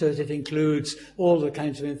and so that it includes all the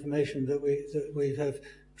kinds of information that we have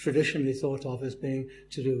traditionally thought of as being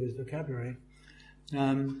to do with vocabulary.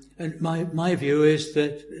 And my view is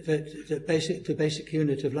that the basic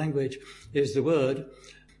unit of language is the word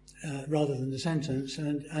rather than the sentence,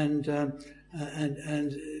 and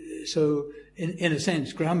so in a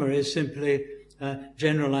sense, grammar is simply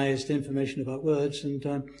generalized information about words, and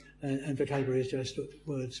vocabulary is just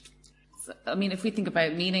words. So, I mean, if we think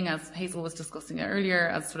about meaning, as Hazel was discussing earlier,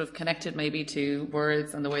 as sort of connected maybe to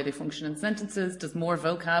words and the way they function in sentences, does more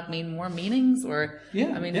vocab mean more meanings? Or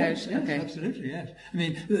yeah, I mean, yes, absolutely, yes. I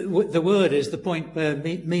mean, the word is the point where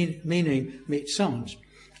meaning meets sounds,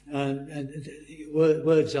 and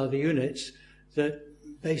words are the units that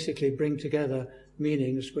basically bring together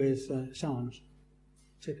meanings with sounds,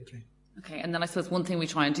 typically. Okay, and then I suppose one thing we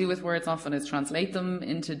try and do with words often is translate them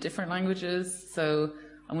into different languages. So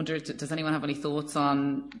I wonder, does anyone have any thoughts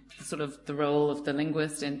on sort of the role of the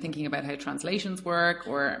linguist in thinking about how translations work,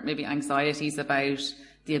 or maybe anxieties about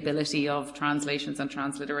the ability of translations and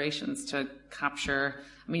transliterations to capture?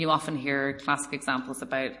 I mean, you often hear classic examples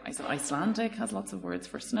about Icelandic has lots of words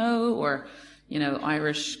for snow, or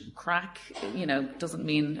Irish crack, doesn't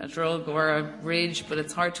mean a drug or a ridge, but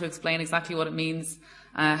it's hard to explain exactly what it means.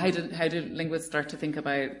 How did linguists start to think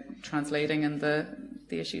about translating and the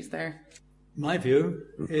issues there? My view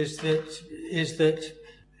is that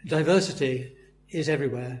diversity is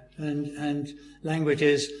everywhere, and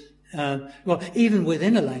languages, even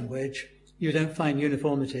within a language, you don't find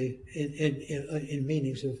uniformity in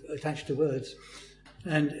meanings attached to words.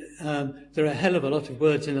 And there are a hell of a lot of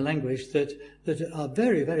words in a language that are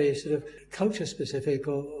very, very sort of culture-specific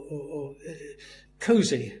or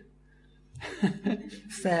cozy,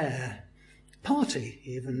 fair, party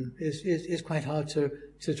even is quite hard to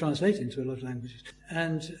translate into a lot of languages.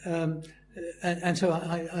 And so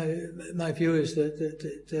my view is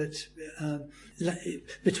that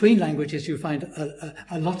between languages you find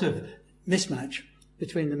a lot of mismatch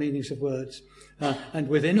between the meanings of words. And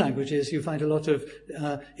within languages, you find a lot of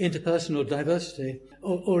interpersonal diversity,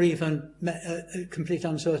 or even complete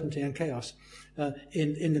uncertainty and chaos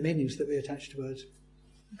in the meanings that we attach to words.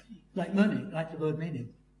 Like the word meaning.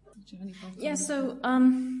 Do you have any thoughts? Yeah, so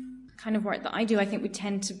kind of work that I do, I think we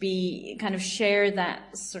tend to be kind of share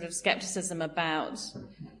that sort of skepticism about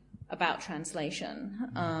translation.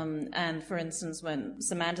 And for instance, when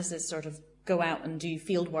semanticists sort of go out and do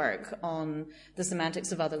field work on the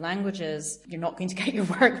semantics of other languages, you're not going to get your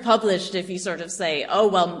work published if you sort of say, oh,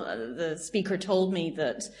 well, the speaker told me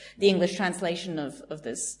that the English translation of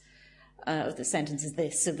this sentence is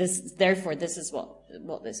this, so therefore this is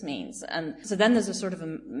what this means. And so then there's a sort of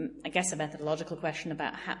a methodological question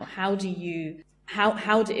about how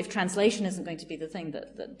if translation isn't going to be the thing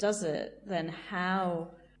that does it, then how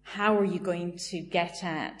are you going to get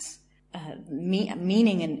at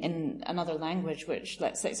meaning in another language, which,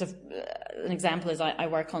 let's say, so an example is I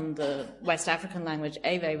work on the West African language,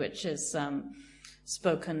 Ewe, which is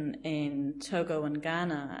spoken in Togo and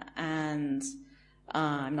Ghana, and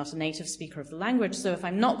I'm not a native speaker of the language, so if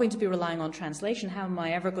I'm not going to be relying on translation, how am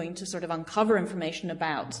I ever going to sort of uncover information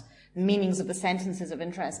about the meanings of the sentences of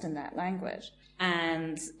interest in that language?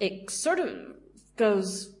 And it sort of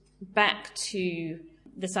goes back to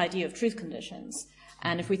this idea of truth conditions.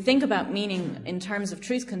 And if we think about meaning in terms of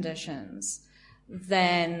truth conditions,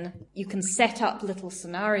 then you can set up little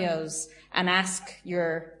scenarios and ask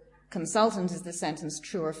your consultant, is this sentence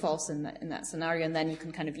true or false in that scenario? And then you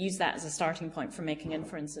can kind of use that as a starting point for making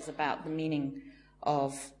inferences about the meaning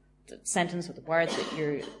of the sentence or the word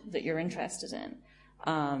that you're interested in.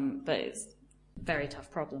 But it's a very tough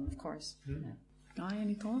problem, of course. Mm. Guy,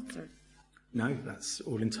 any thoughts? Or? No, that's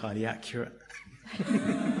all entirely accurate.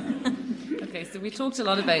 Okay, so we talked a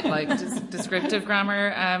lot about descriptive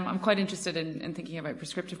grammar. I'm quite interested in thinking about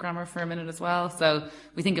prescriptive grammar for a minute as well. So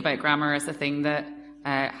we think about grammar as a thing that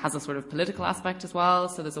has a sort of political aspect as well.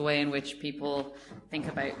 So there's a way in which people think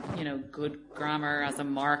about, good grammar as a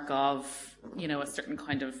mark of, a certain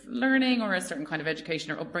kind of learning or a certain kind of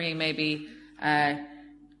education or upbringing maybe.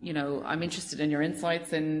 I'm interested in your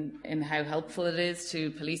insights in how helpful it is to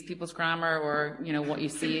police people's grammar, or, what you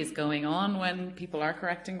see is going on when people are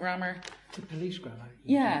correcting grammar. To police grammar?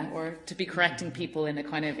 Yeah, or to be correcting people in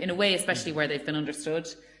a way, especially where they've been understood,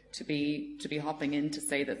 to be hopping in to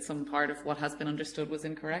say that some part of what has been understood was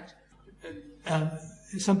incorrect.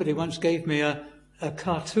 Somebody once gave me a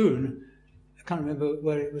cartoon, I can't remember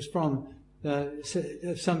where it was from,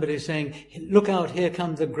 somebody saying, "Look out, here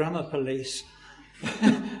come the grammar police."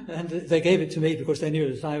 And they gave it to me because they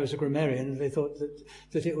knew that I was a grammarian, and they thought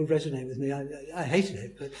that it would resonate with me. I hated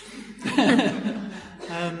it, but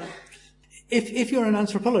if you're an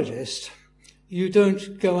anthropologist, you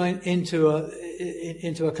don't go into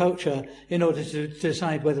a culture in order to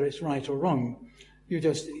decide whether it's right or wrong. You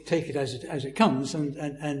just take it as it comes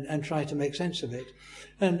and try to make sense of it.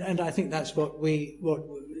 And I think that's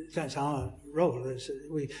that's our role.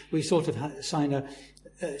 We sort of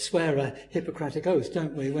swear a Hippocratic oath,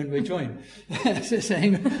 don't we, when we join,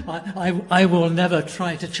 saying, I will never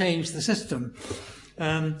try to change the system.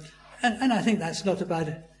 And I think that's not a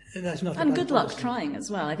bad... And good luck trying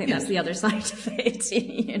as well. I think that's the other side of it.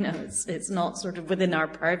 It's not sort of within our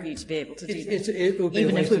purview to be able to do that,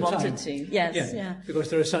 even if we wanted to. Yes, yeah. Because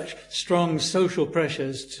there are such strong social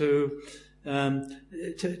pressures that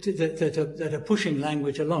are pushing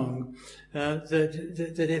language along. That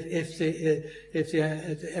if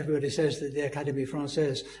everybody says that the Académie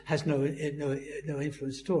Française has no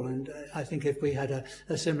influence at all, and I think if we had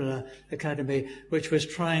a similar academy which was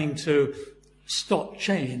trying to stop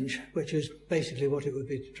change, which is basically what it would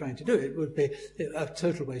be trying to do, it would be a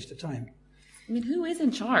total waste of time. I mean, who is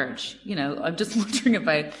in charge? I'm just wondering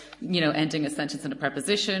about, ending a sentence in a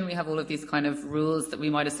preposition. We have all of these kind of rules that we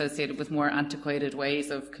might associate with more antiquated ways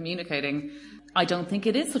of communicating. I don't think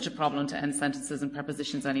it is such a problem to end sentences and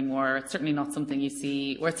prepositions anymore. It's certainly not something you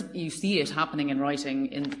see, or you see it happening in writing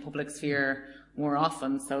in the public sphere more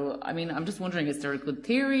often. So, I mean, I'm just wondering, is there a good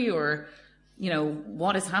theory, or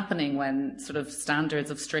what is happening when sort of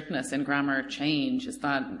standards of strictness in grammar change? Is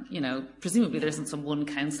that, presumably there isn't some one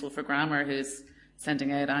council for grammar who's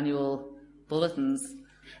sending out annual bulletins.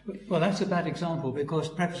 Well, that's a bad example, because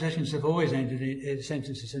prepositions have always ended in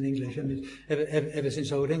sentences in English. I mean, ever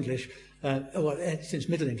since Old English, since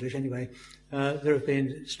Middle English anyway, there have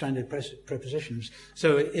been standard prepositions.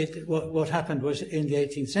 So what happened was, in the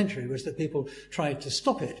 18th century, was that people tried to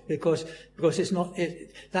stop it because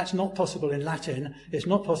that's not possible in Latin, it's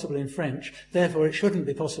not possible in French, therefore it shouldn't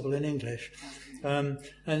be possible in English. And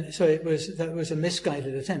so that was a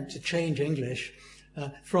misguided attempt to change English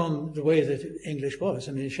from the way that English was.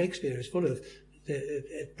 I mean, Shakespeare is full of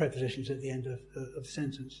prepositions at the end of the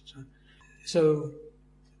sentence. So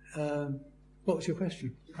what was your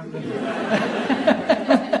question?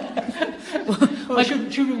 Well,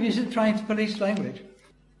 should we be trying to police language?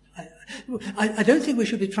 I don't think we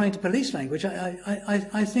should be trying to police language.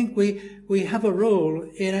 I think we have a role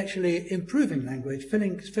in actually improving language,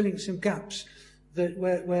 filling some gaps that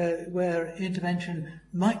where intervention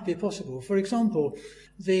might be possible. For example,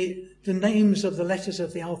 the names of the letters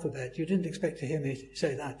of the alphabet. You didn't expect to hear me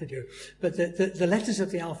say that, did you? But the letters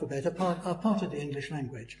of the alphabet are part of the English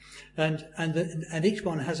language, and each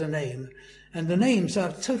one has a name, and the names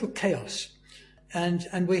are total chaos. And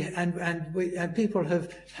people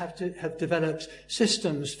have developed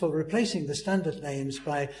systems for replacing the standard names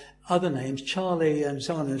by other names, Charlie and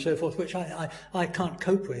so on and so forth, which I can't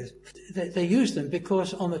cope with. They use them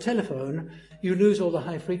because on the telephone you lose all the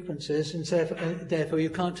high frequencies, and therefore you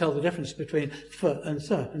can't tell the difference between f and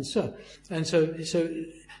th and so. And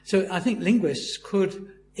so I think linguists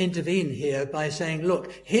could intervene here by saying,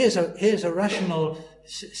 look, here's a rational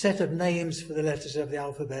set of names for the letters of the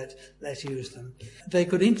alphabet, let's use them. They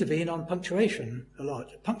could intervene on punctuation a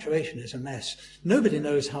lot. Punctuation is a mess. Nobody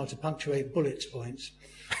knows how to punctuate bullet points,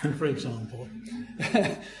 for example.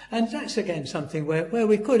 And that's again something where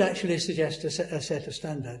we could actually suggest a set of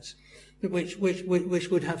standards which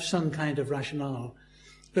would have some kind of rationale.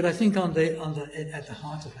 But I think at the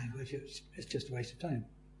heart of language, it's just a waste of time.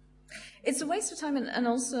 It's a waste of time, and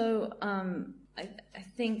also I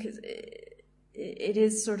think it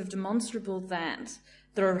is sort of demonstrable that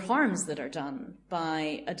there are harms that are done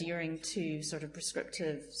by adhering to sort of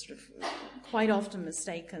prescriptive, sort of quite often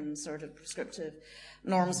mistaken sort of prescriptive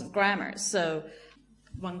norms of grammar. So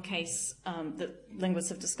one case that linguists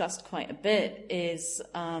have discussed quite a bit is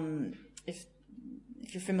if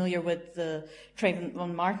you're familiar with the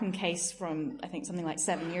Trayvon Martin case from, I think, something like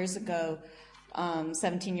 7 years ago,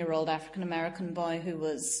 17-year-old African-American boy who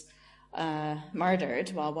was murdered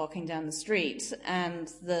while walking down the street, and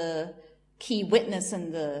the key witness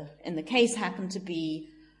in the case happened to be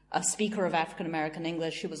a speaker of African-American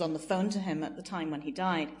English who was on the phone to him at the time when he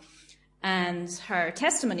died, and her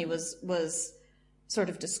testimony was sort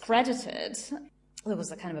of discredited. There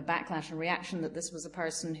was a kind of a backlash and reaction that this was a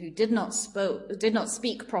person who did not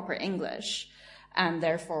speak proper English, and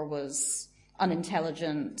therefore was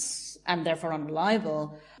unintelligent and therefore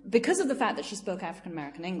unreliable because of the fact that she spoke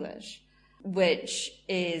African-American English, which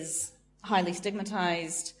is highly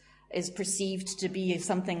stigmatized, is perceived to be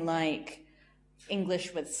something like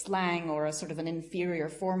English with slang or a sort of an inferior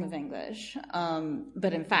form of English.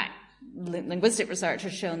 But in fact, linguistic research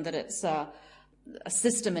has shown that it's a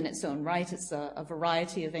system in its own right. It's a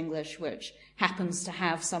variety of English which happens to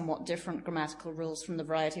have somewhat different grammatical rules from the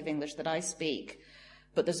variety of English that I speak.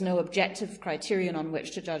 But there's no objective criterion on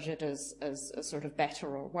which to judge it as sort of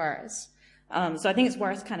better or worse. So I think it's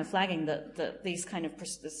worth kind of flagging that these kind of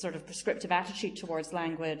this sort of prescriptive attitude towards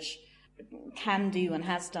language can do and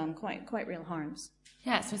has done quite real harms.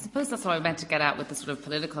 Yeah, so I suppose that's what I meant to get at with the sort of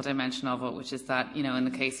political dimension of it, which is that, you know, in the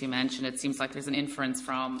case you mentioned, it seems like there's an inference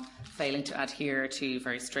from failing to adhere to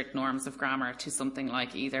very strict norms of grammar to something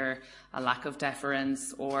like either a lack of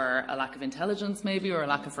deference or a lack of intelligence maybe, or a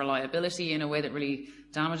lack of reliability in a way that really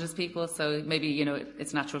damages people. So maybe, you know,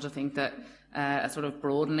 it's natural to think that a sort of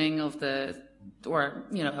broadening of a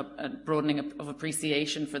broadening of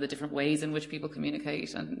appreciation for the different ways in which people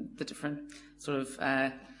communicate and the different sort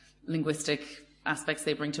of linguistic aspects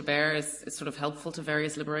they bring to bear is sort of helpful to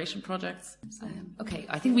various liberation projects. Okay,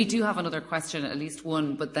 I think we do have another question, at least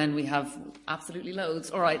one, but then we have absolutely loads.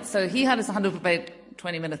 All right, so he had his hand up about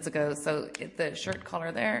 20 minutes ago, so get the shirt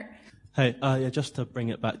collar there. Hey, just to bring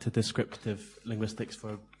it back to descriptive linguistics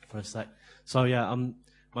for a sec. So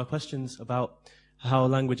my question's about how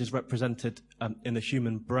language is represented in the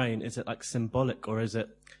human brain. Is it like symbolic or is it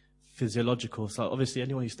physiological? So obviously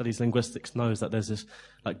anyone who studies linguistics knows that there's this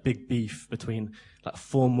like big beef between like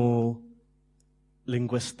formal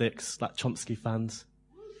linguistics, like Chomsky fans,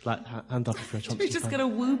 like hand up for a Chomsky fan. We're just going to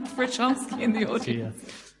whoop for Chomsky in the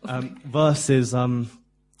audience. Yeah. Versus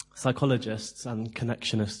psychologists and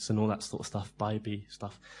connectionists and all that sort of stuff, Bybee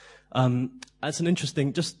stuff. It's an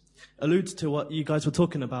interesting, just alludes to what you guys were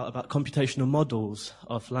talking about computational models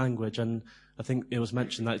of language, and I think it was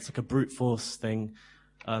mentioned that it's like a brute force thing.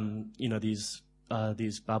 These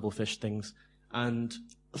Babelfish things, and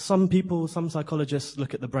some psychologists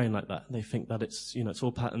look at the brain like that. They think that it's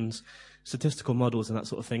all patterns, statistical models and that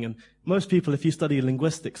sort of thing. And most people, if you study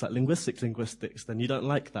linguistics, like linguistics, then you don't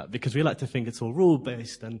like that, because we like to think it's all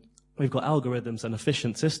rule-based and we've got algorithms and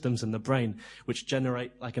efficient systems in the brain which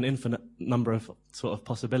generate like an infinite number of sort of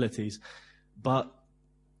possibilities. But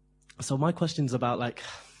so my question's about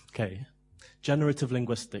generative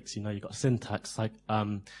linguistics. You've got syntax, like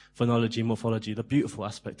phonology, morphology, the beautiful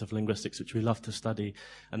aspect of linguistics, which we love to study.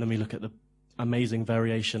 And then we look at the amazing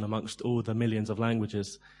variation amongst all the millions of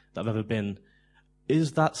languages that have ever been.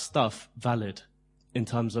 Is that stuff valid in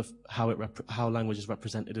terms of how language is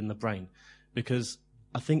represented in the brain? Because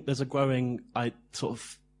I think there's a growing sort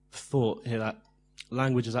of thought here that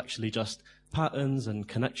language is actually just patterns and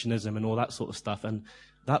connectionism and all that sort of stuff, and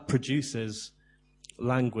that produces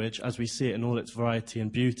language as we see it in all its variety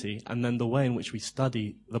and beauty, and then the way in which we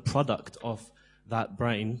study the product of that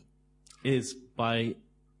brain is by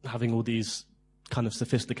having all these kind of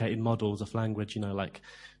sophisticated models of language, like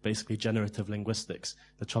basically generative linguistics,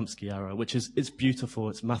 the Chomsky era, which it's beautiful,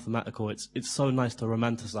 it's mathematical, it's so nice to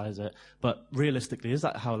romanticize it, but realistically, is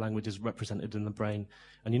that how language is represented in the brain?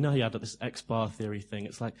 And you had this X-bar theory thing.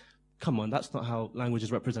 It's like, come on, that's not how language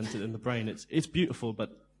is represented in the brain. It's beautiful,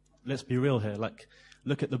 but let's be real here. Like,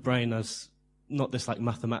 look at the brain as not this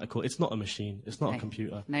mathematical. It's not a machine. It's not a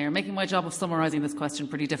computer. Now you're making my job of summarising this question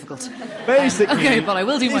pretty difficult. Basically. Okay, but I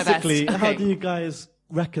will do my best. Basically, how do you guys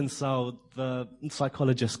reconcile the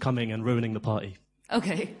psychologists coming and ruining the party?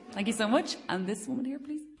 Okay, thank you so much. And this woman here,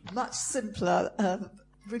 please. Much simpler.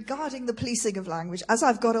 Regarding the policing of language, as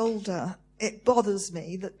I've got older, it bothers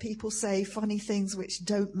me that people say funny things which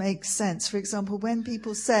don't make sense. For example, when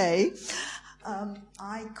people say,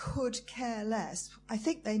 I could care less, I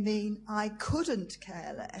think they mean I couldn't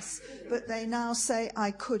care less, but they now say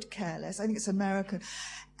I could care less. I think it's American.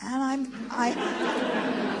 And I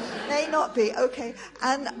may not be, okay.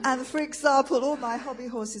 And for example, all my hobby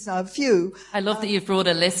horses now, a few. I love that you've brought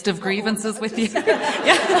a list of grievances with you.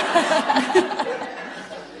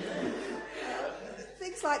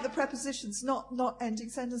 Things like the prepositions, not ending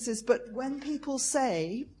sentences, but when people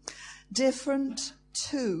say different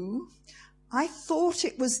to, I thought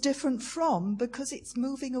it was different from, because it's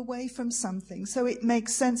moving away from something. So it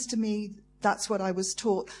makes sense to me. That's what I was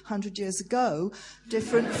taught 100 years ago.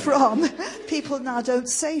 Different from. People now don't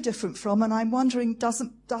say different from, and I'm wondering,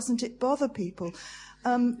 doesn't it bother people?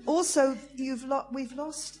 Also, we've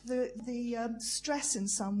lost the stress in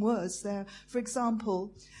some words there. For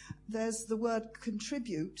example, there's the word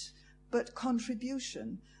contribute, but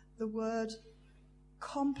contribution. The word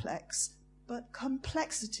complex, but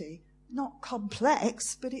complexity. Not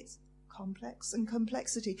complex, but it's complex and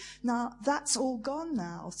complexity. Now, that's all gone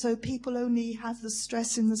now, so people only have the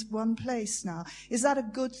stress in this one place now. Is that a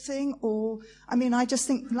good thing? Or, I just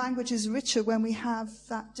think language is richer when we have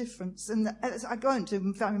that difference. And I go into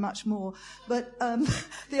very much more, but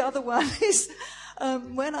the other one is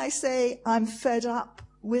when I say I'm fed up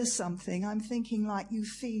with something, I'm thinking like you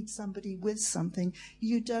feed somebody with something.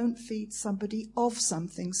 You don't feed somebody of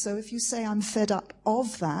something. So if you say I'm fed up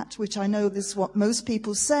of that, which I know is what most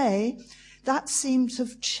people say, that seems to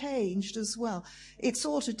have changed as well. It's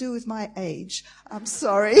all to do with my age. I'm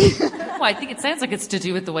sorry. Well, I think it sounds like it's to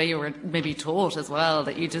do with the way you were maybe taught as well,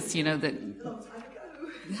 that you just, that...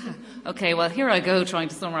 Okay, well, here I go trying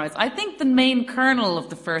to summarise. I think the main kernel of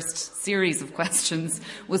the first series of questions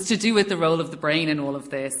was to do with the role of the brain in all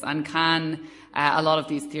of this, and can a lot of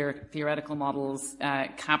these theoretical models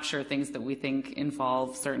capture things that we think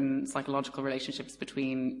involve certain psychological relationships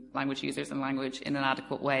between language users and language in an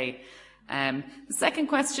adequate way. The second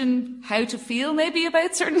question, how to feel maybe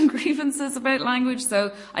about certain grievances about language.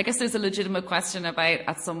 So I guess there's a legitimate question about,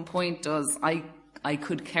 at some point, does I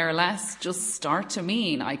could care less just start to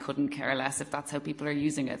mean I couldn't care less, if that's how people are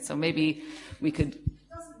using it. So maybe we could...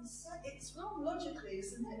 It's wrong logically,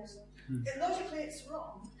 isn't it? Logically it's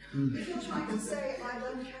wrong. If you're trying to say I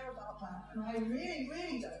don't care about that, and I really,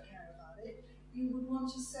 really don't care about it, you would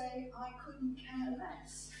want to say I couldn't care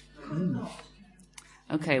less. Could not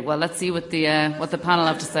care. Okay, well, let's see what the panel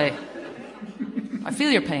have to say. I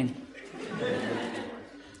feel your pain.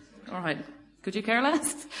 All right. Could you care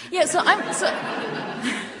less? Yeah,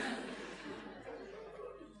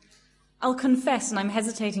 I'll confess, and I'm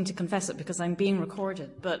hesitating to confess it because I'm being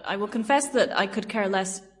recorded, but I will confess that I could care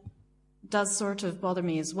less does sort of bother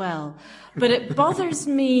me as well. But it bothers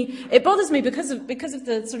me because of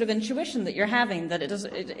the sort of intuition that you're having, that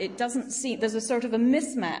it doesn't seem, there's a sort of a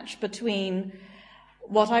mismatch between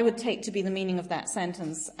what I would take to be the meaning of that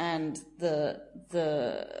sentence and the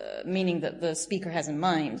meaning that the speaker has in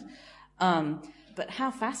mind. But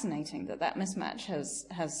how fascinating that mismatch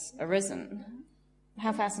has arisen.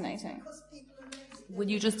 How fascinating. Would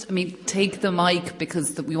you just, take the mic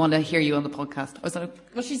because we want to hear you on the podcast?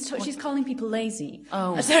 Well, she's calling people lazy.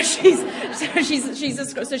 Oh. So she's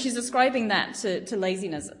ascribing that to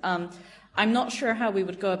laziness. I'm not sure how we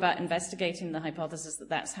would go about investigating the hypothesis that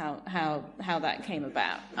that's how that came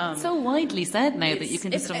about. It's so widely said now that you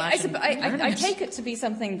can just imagine. I take it to be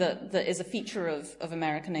something that is a feature of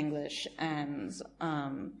American English, and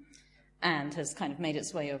and has kind of made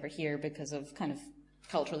its way over here because of kind of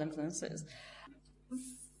cultural influences.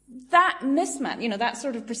 That mismatch, that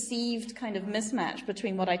sort of perceived kind of mismatch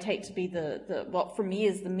between what I take to be what for me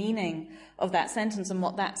is the meaning of that sentence and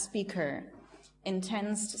what that speaker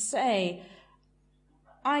intends to say,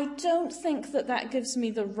 I don't think that gives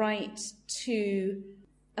me the right to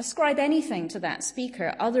ascribe anything to that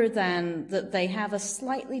speaker other than that they have a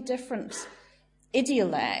slightly different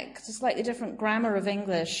idiolect, a slightly different grammar of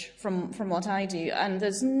English from what I do, and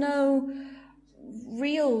there's no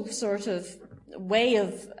real sort of way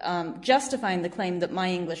of justifying the claim that my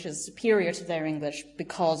English is superior to their English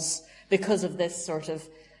because of this sort of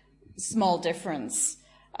small difference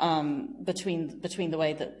between the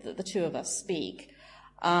way that the two of us speak.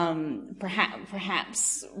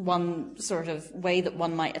 Perhaps one sort of way that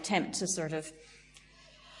one might attempt to sort of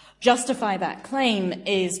justify that claim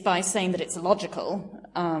is by saying that it's illogical,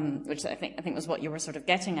 which I think was what you were sort of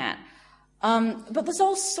getting at. But there's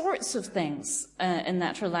all sorts of things in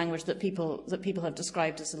natural language that people have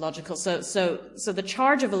described as illogical. So the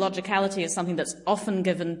charge of illogicality is something that's often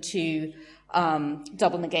given to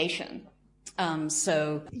double negation.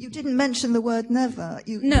 So you didn't mention the word never.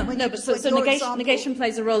 Negation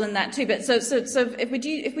plays a role in that too. But so if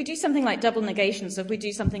we do something like double negation, so if we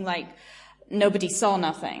do something like nobody saw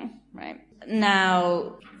nothing, right?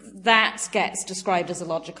 Now that gets described as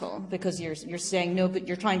illogical because you're saying no, but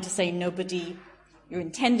you're trying to say nobody, you're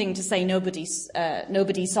intending to say nobody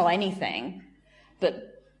saw anything,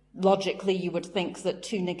 but logically you would think that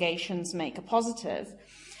two negations make a positive.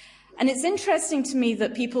 And it's interesting to me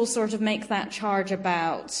that people sort of make that charge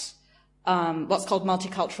about what's called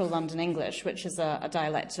multicultural London English, which is a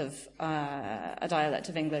dialect of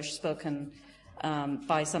English spoken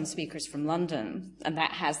by some speakers from London, and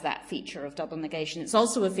that has that feature of double negation. It's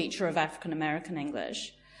also a feature of African American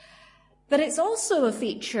English, but it's also a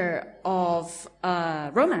feature of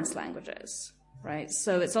Romance languages, right?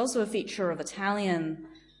 So it's also a feature of Italian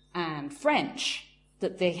and French,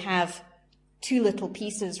 that they have two little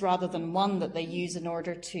pieces rather than one that they use in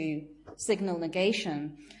order to signal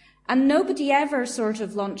negation. And nobody ever sort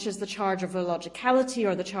of launches the charge of illogicality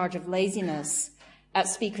or the charge of laziness at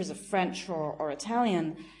speakers of French or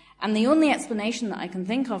Italian. And the only explanation that I can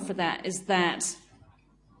think of for that is that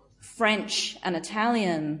French and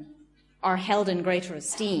Italian are held in greater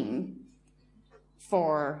esteem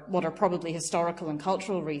for what are probably historical and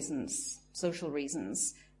cultural reasons, social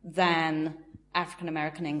reasons, than African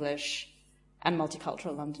American English and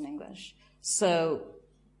multicultural London English. So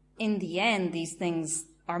in the end, these things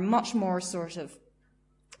are much more sort of,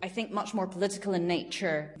 I think, much more political in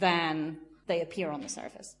nature than they appear on the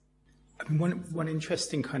surface. I mean, one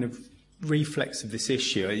interesting kind of reflex of this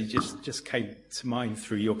issue, it just came to mind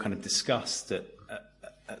through your kind of disgust at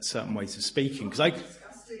certain ways of speaking, because I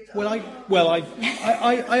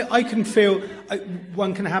can feel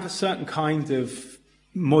one can have a certain kind of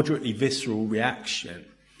moderately visceral reaction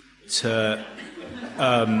to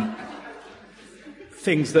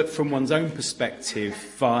things that, from one's own perspective,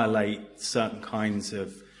 violate certain kinds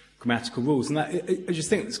of grammatical rules. And that, I just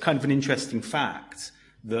think it's kind of an interesting fact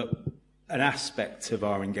that an aspect of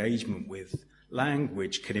our engagement with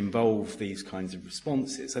language can involve these kinds of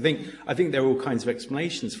responses. I think there are all kinds of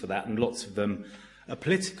explanations for that, and lots of them are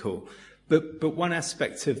political. But one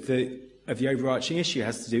aspect of the overarching issue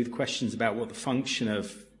has to do with questions about what the function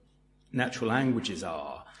of natural languages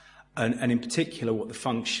are, and in particular what the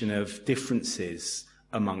function of differences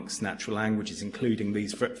amongst natural languages, including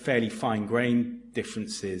these fairly fine-grained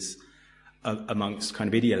differences amongst kind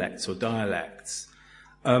of idiolects or dialects.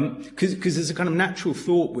 Because there's a kind of natural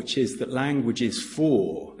thought which is that language is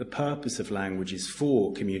for, the purpose of language is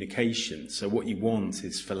for communication. So what you want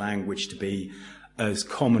is for language to be as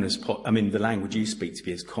common as the language you speak to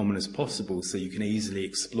be as common as possible, so you can easily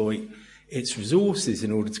exploit its resources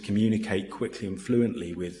in order to communicate quickly and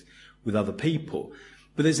fluently with other people.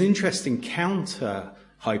 But there's an interesting counter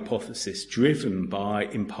hypothesis driven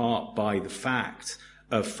in part by the fact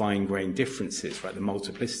of fine-grained differences, right? The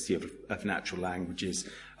multiplicity of natural languages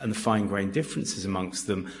and the fine-grained differences amongst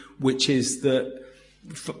them, which is that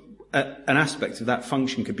an aspect of that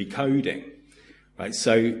function could be coding, right?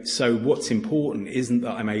 So what's important isn't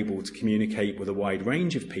that I'm able to communicate with a wide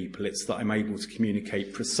range of people, it's that I'm able to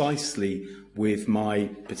communicate precisely with my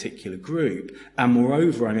particular group. And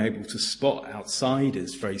moreover, I'm able to spot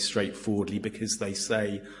outsiders very straightforwardly because they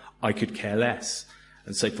say, I could care less,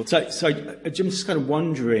 and so forth. So I'm just kind of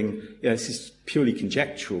wondering, this is purely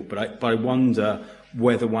conjectural, but I wonder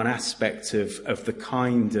whether one aspect of the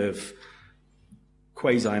kind of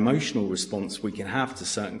quasi-emotional response we can have to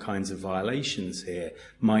certain kinds of violations here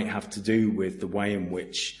might have to do with the way in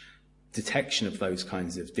which detection of those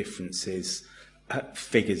kinds of differences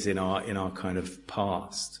figures in our kind of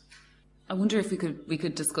past. I wonder if we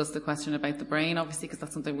could discuss the question about the brain, obviously, because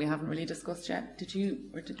that's something we haven't really discussed yet. Did you?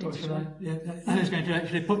 Or did you? Yeah, I was going to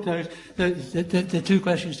actually put the two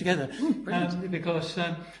questions together, because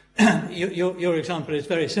your example is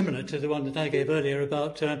very similar to the one that I gave earlier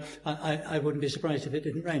about I wouldn't be surprised if it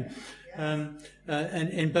didn't rain. And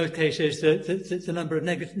in both cases, the number of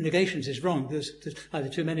negations is wrong. There's either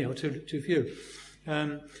too many or too few.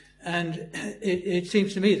 And it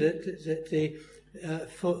seems to me that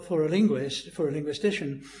for a linguist, for a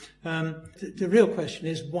linguistician, the real question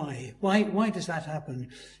is why? Why does that happen?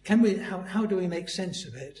 How do we make sense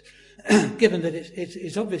of it? Given that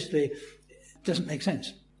it's obviously doesn't make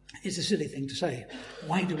sense. It's a silly thing to say.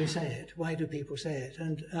 Why do we say it? Why do people say it?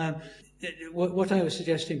 And what I was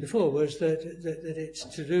suggesting before was that it's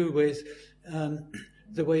to do with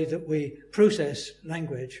the way that we process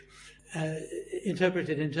language,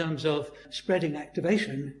 interpreted in terms of spreading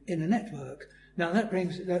activation in a network. Now that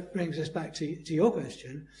brings us back to your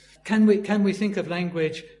question. Can we think of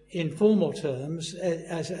language in formal terms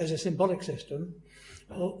as a symbolic system,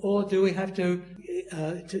 or do we have to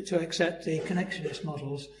accept the connectionist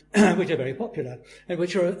models, which are very popular and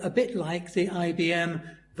which are a bit like the IBM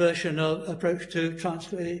version of approach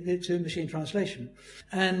to machine translation?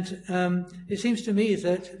 And it seems to me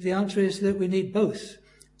that the answer is that we need both.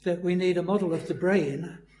 That we need a model of the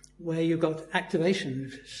brain where you've got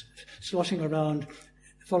activation sloshing around,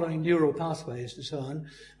 following neural pathways and so on.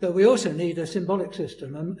 But we also need a symbolic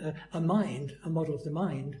system, a mind, a model of the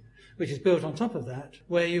mind, which is built on top of that,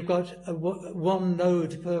 where you've got one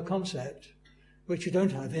node per concept, which you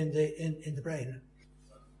don't have in the brain.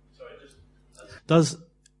 Does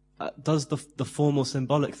the formal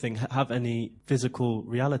symbolic thing have any physical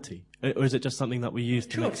reality? Or is it just something that we use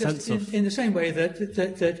to make sense of? In the same way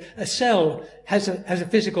that a cell has a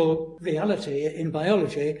physical reality in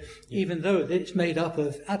biology, even though it's made up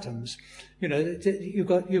of atoms. You know, you've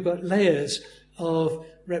got layers of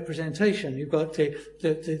representation. You've got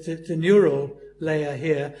the neural layer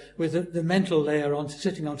here with the mental layer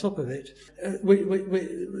sitting on top of it,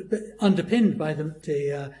 underpinned by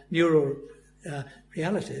the neural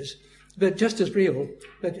realities, but just as real,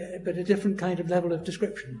 but a different kind of level of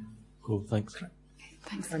description. Cool, thanks.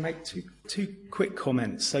 Thanks. I make two quick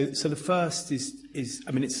comments. So the first is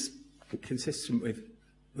I mean, it's consistent with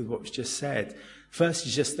what was just said. First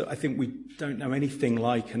is just that I think we don't know anything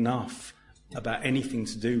like enough about anything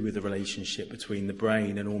to do with the relationship between the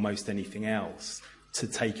brain and almost anything else to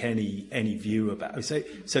take any view about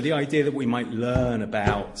it. So the idea that we might learn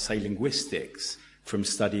about, say, linguistics from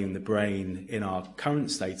studying the brain in our current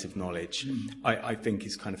state of knowledge, I think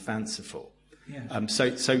is kind of fanciful. Yeah.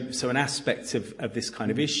 So an aspect of this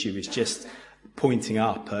kind of issue is just pointing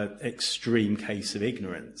up an extreme case of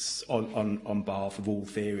ignorance on behalf of all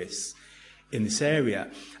theorists in this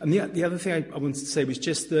area. And the other thing I wanted to say was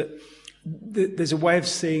just that there's a way of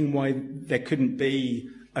seeing why there couldn't be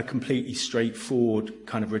a completely straightforward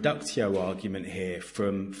kind of reductio argument here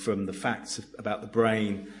from the facts about the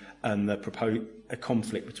brain and a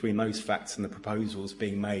conflict between those facts and the proposals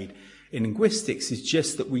being made in linguistics. Is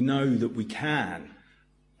just that we know that we can,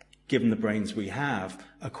 given the brains we have,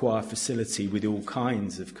 acquire facility with all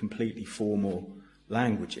kinds of completely formal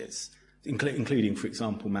languages, including, for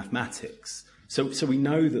example, mathematics. So we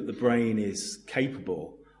know that the brain is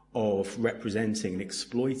capable of representing and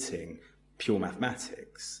exploiting pure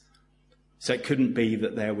mathematics. So it couldn't be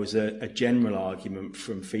that there was a general argument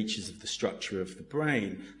from features of the structure of the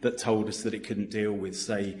brain that told us that it couldn't deal with,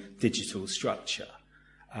 say, digital structure.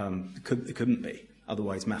 It couldn't be.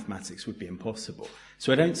 Otherwise, mathematics would be impossible.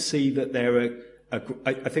 So I don't see that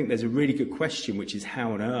I think there's a really good question, which is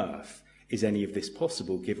how on earth is any of this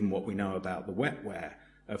possible, given what we know about the wetware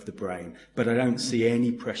of the brain? But I don't see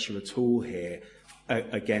any pressure at all here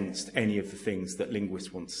against any of the things that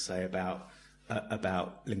linguists want to say about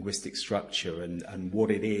linguistic structure and what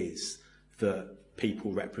it is that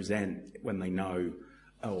people represent when they know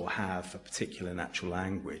or have a particular natural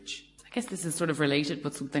language. I guess this is sort of related,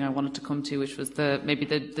 but something I wanted to come to, which was maybe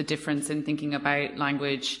the difference in thinking about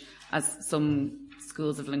language, as some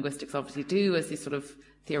schools of linguistics obviously do, as this sort of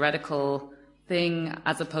theoretical thing,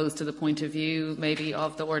 as opposed to the point of view maybe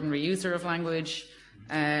of the ordinary user of language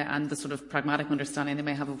and the sort of pragmatic understanding they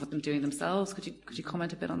may have of what they're doing themselves. Could you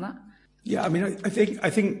comment a bit on that? Yeah, I mean, I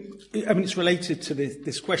think it's related to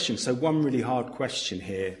this question. So one really hard question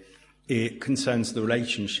here, it concerns the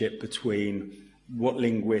relationship between what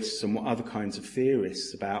linguists and what other kinds of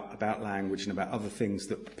theorists about language and about other things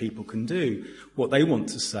that people can do, what they want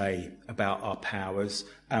to say about our powers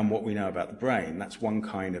and what we know about the brain. That's one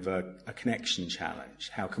kind of a connection challenge.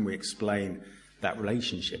 How can we explain that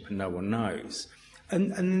relationship? And no one knows.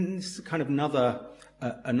 And this is kind of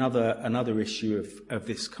another issue of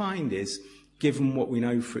this kind is, given what we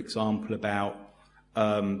know, for example, about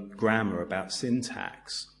grammar, about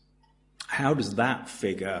syntax, how does that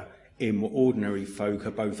figure in what ordinary folk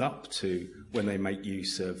are both up to when they make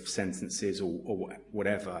use of sentences or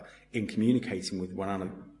whatever in communicating with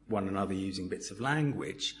one another using bits of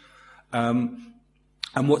language? And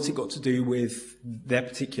what's it got to do with their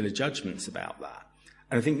particular judgments about that?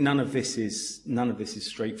 And I think none of this is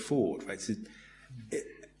straightforward. Right?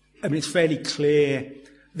 It's fairly clear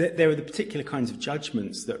that there are the particular kinds of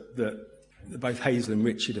judgments that both Hazel and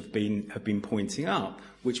Richard have been pointing up,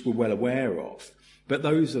 which we're well aware of. But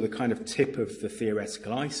those are the kind of tip of the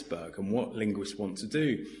theoretical iceberg, and what linguists want to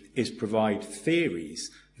do is provide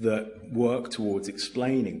theories that work towards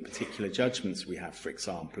explaining particular judgments we have, for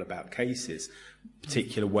example, about cases,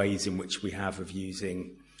 particular ways in which we have of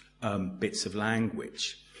using bits of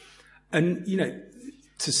language. And,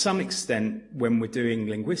 to some extent, when we're doing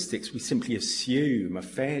linguistics, we simply assume a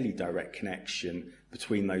fairly direct connection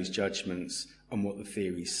between those judgments and what the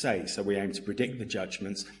theories say. So we aim to predict the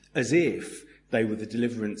judgments as if they were the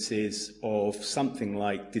deliverances of something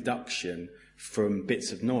like deduction from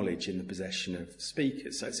bits of knowledge in the possession of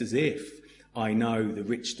speakers. So it's as if I know the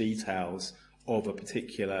rich details of a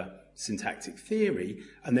particular syntactic theory,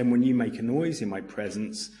 and then when you make a noise in my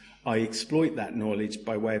presence, I exploit that knowledge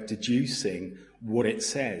by way of deducing what it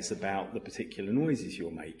says about the particular noises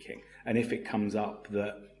you're making. And if it comes up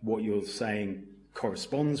that what you're saying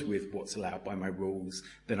corresponds with what's allowed by my rules,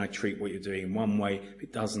 then I treat what you're doing in one way. If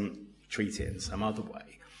it doesn't, treat it in some other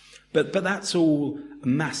way. But that's all a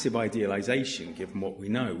massive idealization given what we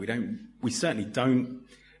know. We certainly don't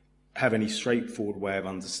have any straightforward way of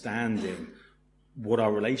understanding what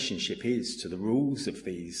our relationship is to the rules of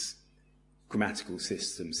these grammatical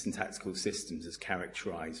systems, syntactical systems as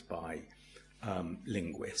characterized by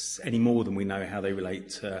linguists, any more than we know how they relate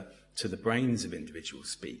to the brains of individual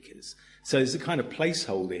speakers. So there's a kind of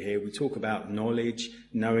placeholder here. We talk about knowledge,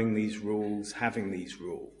 knowing these rules, having these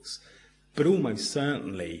rules. But almost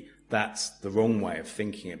certainly that's the wrong way of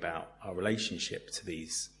thinking about our relationship to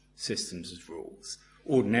these systems as rules.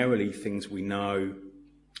 Ordinarily, things we know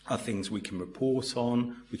are things we can report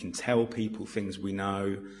on, we can tell people things we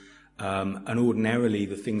know, and ordinarily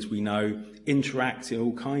the things we know interact in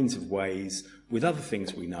all kinds of ways with other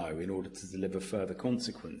things we know in order to deliver further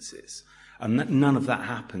consequences. And none of that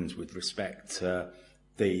happens with respect to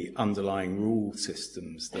the underlying rule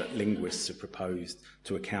systems that linguists have proposed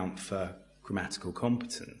to account for grammatical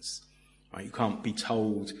competence. Right? You can't be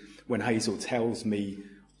told, when Hazel tells me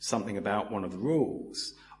something about one of the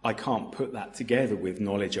rules, I can't put that together with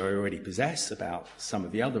knowledge I already possess about some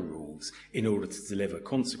of the other rules in order to deliver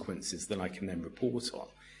consequences that I can then report on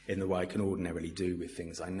in the way I can ordinarily do with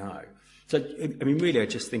things I know. So, really, I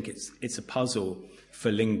just think it's a puzzle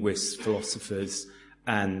for linguists, philosophers,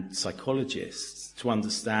 and psychologists to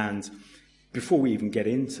understand, before we even get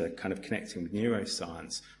into kind of connecting with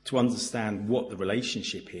neuroscience, to understand what the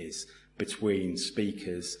relationship is between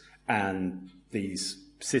speakers and these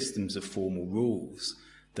systems of formal rules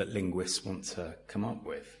that linguists want to come up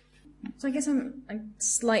with. So I guess I'm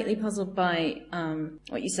slightly puzzled by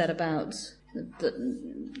what you said about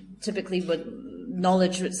typically what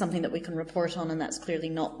knowledge is something that we can report on, and that's clearly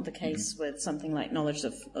not the case with something like knowledge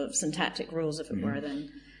of syntactic rules. If it were, then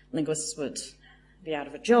linguists would be out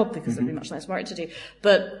of a job because there'd be much less work to do.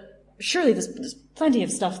 But surely there's plenty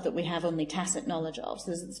of stuff that we have only tacit knowledge of.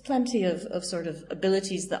 So there's plenty of sort of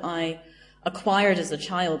abilities that I acquired as a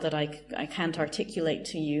child that I can't articulate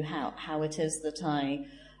to you how it is that I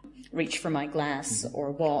reach for my glass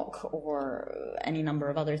or walk or any number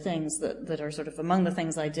of other things that are sort of among the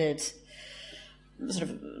things I did, sort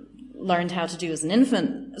of learned how to do as an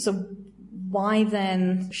infant. So why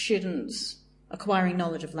then shouldn't acquiring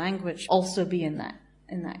knowledge of language also be in that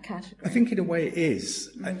category? I think in a way it is.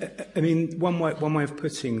 I mean, one way of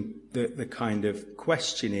putting the kind of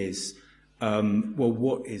question is, well,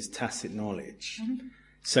 what is tacit knowledge? Mm-hmm.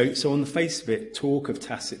 So on the face of it, talk of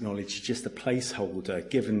tacit knowledge is just a placeholder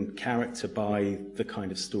given character by the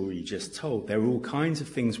kind of story you just told. There are all kinds of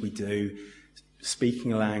things we do,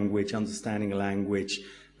 speaking a language, understanding a language,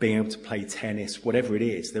 being able to play tennis, whatever it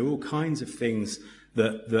is. There are all kinds of things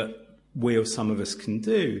that we or some of us can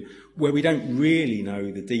do where we don't really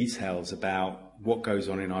know the details about what goes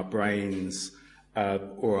on in our brains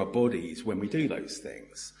or our bodies when we do those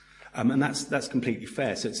things. And that's completely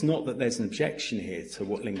fair. So it's not that there's an objection here to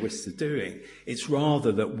what linguists are doing. It's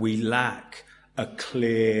rather that we lack a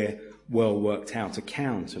clear, well-worked-out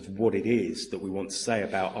account of what it is that we want to say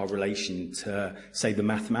about our relation to, say, the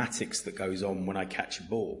mathematics that goes on when I catch a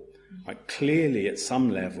ball. Like, clearly, at some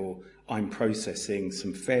level, I'm processing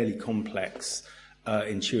some fairly complex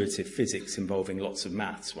intuitive physics involving lots of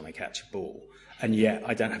maths when I catch a ball. And yet,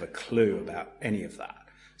 I don't have a clue about any of that.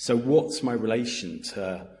 So what's my relation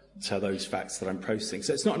to those facts that I'm processing?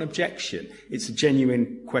 So it's not an objection. It's a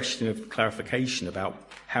genuine question of clarification about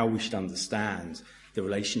how we should understand the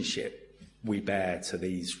relationship we bear to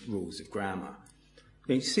these rules of grammar.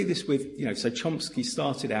 You see this with, so Chomsky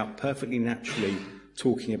started out perfectly naturally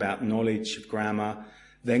talking about knowledge of grammar,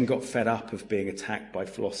 then got fed up of being attacked by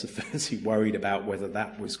philosophers who worried about whether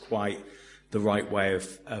that was quite the right way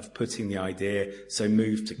of putting the idea, so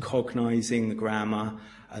moved to cognizing the grammar,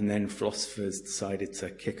 and then philosophers decided to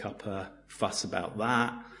kick up a fuss about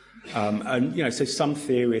that. So some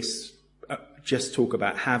theorists just talk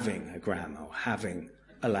about having a grammar or having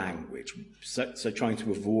a language, so trying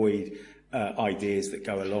to avoid ideas that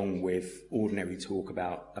go along with ordinary talk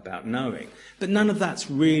about knowing. But none of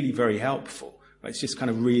that's really very helpful. It's just kind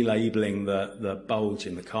of relabeling the bulge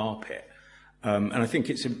in the carpet. And I think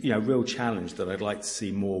it's a real challenge that I'd like to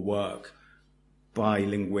see more work by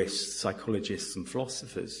linguists, psychologists and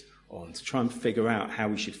philosophers on, to try and figure out how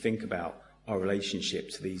we should think about our relationship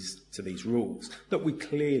to these rules that we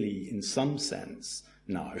clearly, in some sense,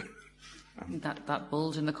 know. That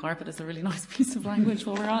bulge in the carpet is a really nice piece of language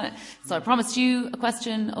while we're on it. So I promised you a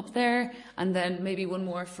question up there, and then maybe one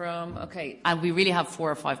more from, and we really have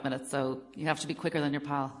 4 or 5 minutes, so you have to be quicker than your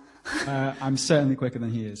pal. I'm certainly quicker than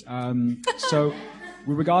he is. So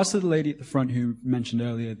with regards to the lady at the front who mentioned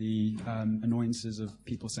earlier the annoyances of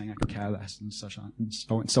people saying I could care less and such on, and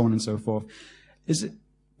so on and so forth, is it...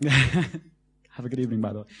 Have a good evening,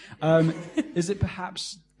 by the way. Is it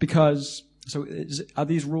perhaps because... So are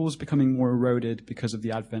these rules becoming more eroded because of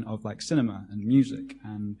the advent of cinema and music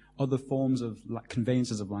and other forms of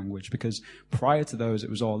conveyances of language? Because prior to those, it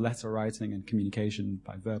was all letter writing and communication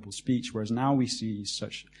by verbal speech, whereas now we see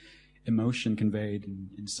such emotion conveyed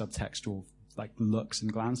in subtextual looks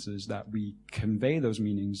and glances that we convey those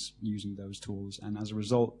meanings using those tools. And as a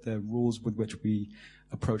result, the rules with which we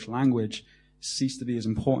approach language cease to be as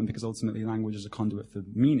important, because ultimately language is a conduit for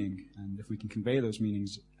meaning. And if we can convey those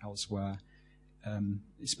meanings elsewhere,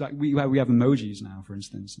 it's like we have emojis now, for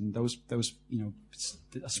instance, and those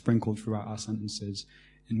are sprinkled throughout our sentences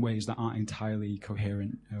in ways that aren't entirely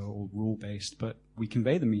coherent or rule-based, but we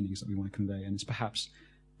convey the meanings that we want to convey. And it's perhaps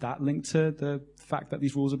that linked to the fact that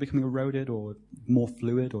these rules are becoming eroded or more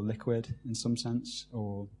fluid or liquid in some sense.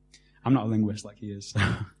 Or I'm not a linguist like he is.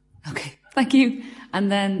 Okay, thank you.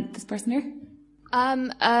 And then this person here.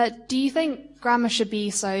 Do you think grammar should be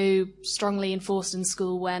so strongly enforced in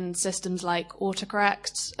school when systems like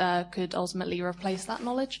autocorrect could ultimately replace that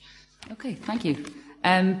knowledge? Okay, thank you.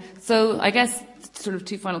 So I guess sort of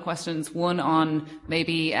 2 final questions. One on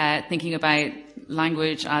maybe thinking about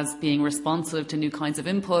language as being responsive to new kinds of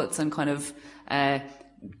inputs and kind of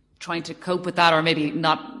trying to cope with that, or maybe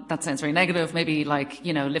not, that sounds very negative, maybe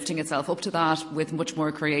lifting itself up to that with much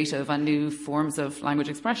more creative and new forms of language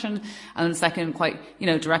expression. And then the second quite,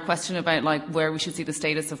 direct question about where we should see the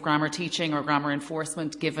status of grammar teaching or grammar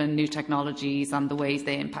enforcement given new technologies and the ways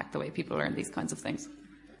they impact the way people learn these kinds of things.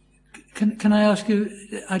 Can I ask you,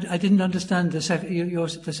 I didn't understand the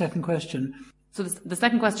second question. So the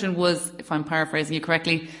second question was, if I'm paraphrasing you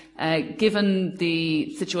correctly, given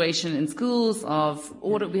the situation in schools of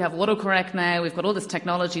we have autocorrect now, we've got all this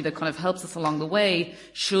technology that kind of helps us along the way,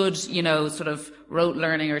 should, sort of rote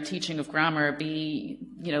learning or teaching of grammar be,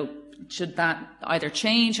 should that either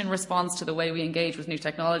change in response to the way we engage with new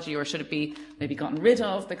technology, or should it be maybe gotten rid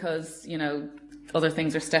of because, other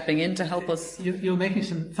things are stepping in to help us? You're making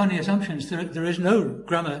some funny assumptions. There is no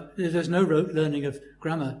grammar, there's no rote learning of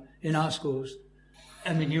grammar in our schools.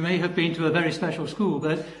 I mean, you may have been to a very special school,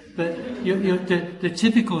 but the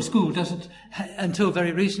typical school doesn't, until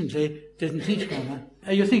very recently, didn't teach grammar.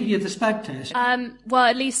 Are you thinking of the SPAG test? Well,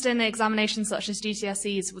 at least in examinations such as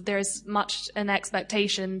GCSEs, there is much an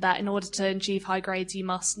expectation that in order to achieve high grades, you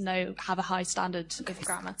must have a high standard of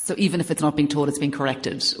grammar. So even if it's not being taught, it's being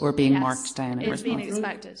corrected or being marked down in response? It's being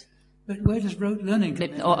expected. But where does rote learning come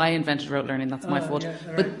in? I invented rote learning, that's my fault. Yeah,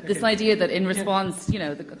 right, but this idea that in response,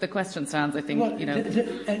 the question stands, I think, Well,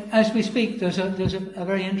 as we speak, there's a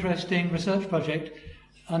very interesting research project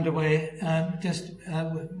underway just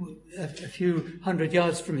a few hundred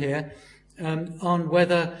yards from here on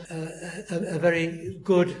whether a very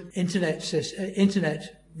good internet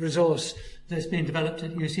resource that's been developed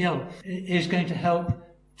at UCL is going to help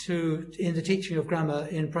in the teaching of grammar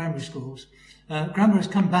in primary schools. Grammar has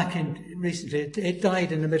come back in recently. It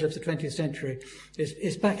died in the middle of the 20th century.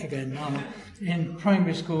 It's back again now in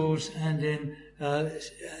primary schools and in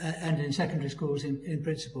secondary schools in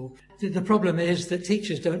principle. The problem is that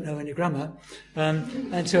teachers don't know any grammar,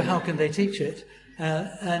 and so how can they teach it?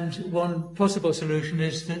 And one possible solution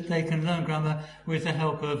is that they can learn grammar with the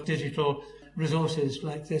help of digital resources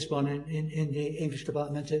like this one in the English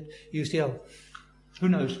department at UCL. Who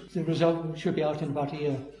knows? The result should be out in about a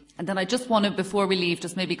year. And then I just want to, before we leave,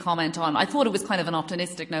 just maybe comment on, I thought it was kind of an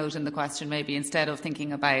optimistic note in the question, maybe instead of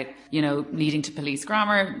thinking about, needing to police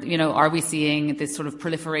grammar, are we seeing this sort of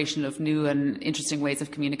proliferation of new and interesting ways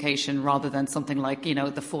of communication rather than something like,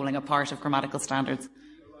 the falling apart of grammatical standards?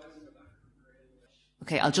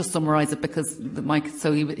 Okay, I'll just summarise it because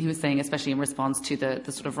he was saying, especially in response to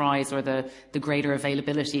the sort of rise or the greater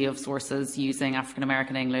availability of sources using African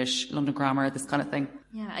American English, London Grammar, this kind of thing.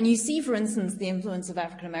 Yeah, and you see, for instance, the influence of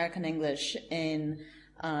African American English in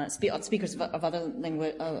speakers of other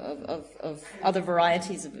of other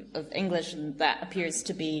varieties of English, and that appears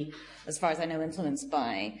to be, as far as I know, influenced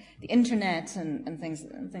by the internet and things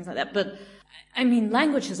like that. But I mean,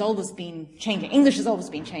 language has always been changing. English has always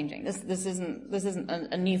been changing. This isn't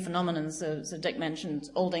a new phenomenon. So Dick mentioned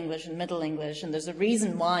Old English and Middle English, and there's a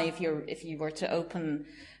reason why if you were to open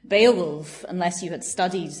Beowulf, unless you had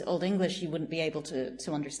studied Old English, you wouldn't be able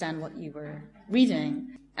to understand what you were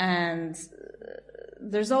reading. And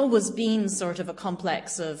there's always been sort of a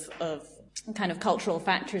complex of kind of cultural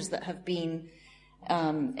factors that have been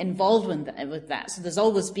involved with that. So there's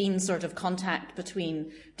always been sort of contact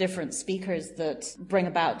between different speakers that bring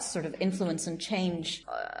about sort of influence and change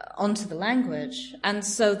onto the language. And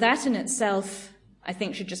so that in itself, I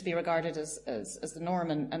think, should just be regarded as the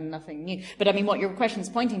norm and nothing new. But I mean, what your question is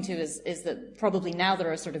pointing to is that probably now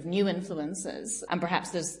there are sort of new influences, and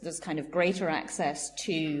perhaps there's kind of greater access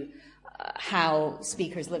to how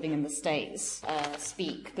speakers living in the States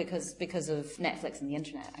speak because of Netflix and the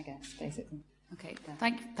internet, I guess, basically. Okay,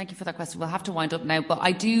 thank you for that question. We'll have to wind up now, but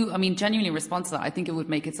genuinely in response to that, I think it would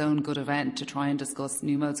make its own good event to try and discuss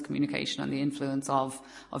new modes of communication and the influence of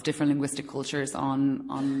different linguistic cultures on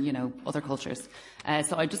other cultures.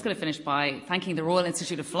 So I'm just going to finish by thanking the Royal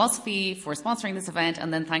Institute of Philosophy for sponsoring this event,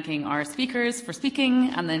 and then thanking our speakers for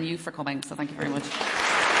speaking, and then you for coming. So thank you very much.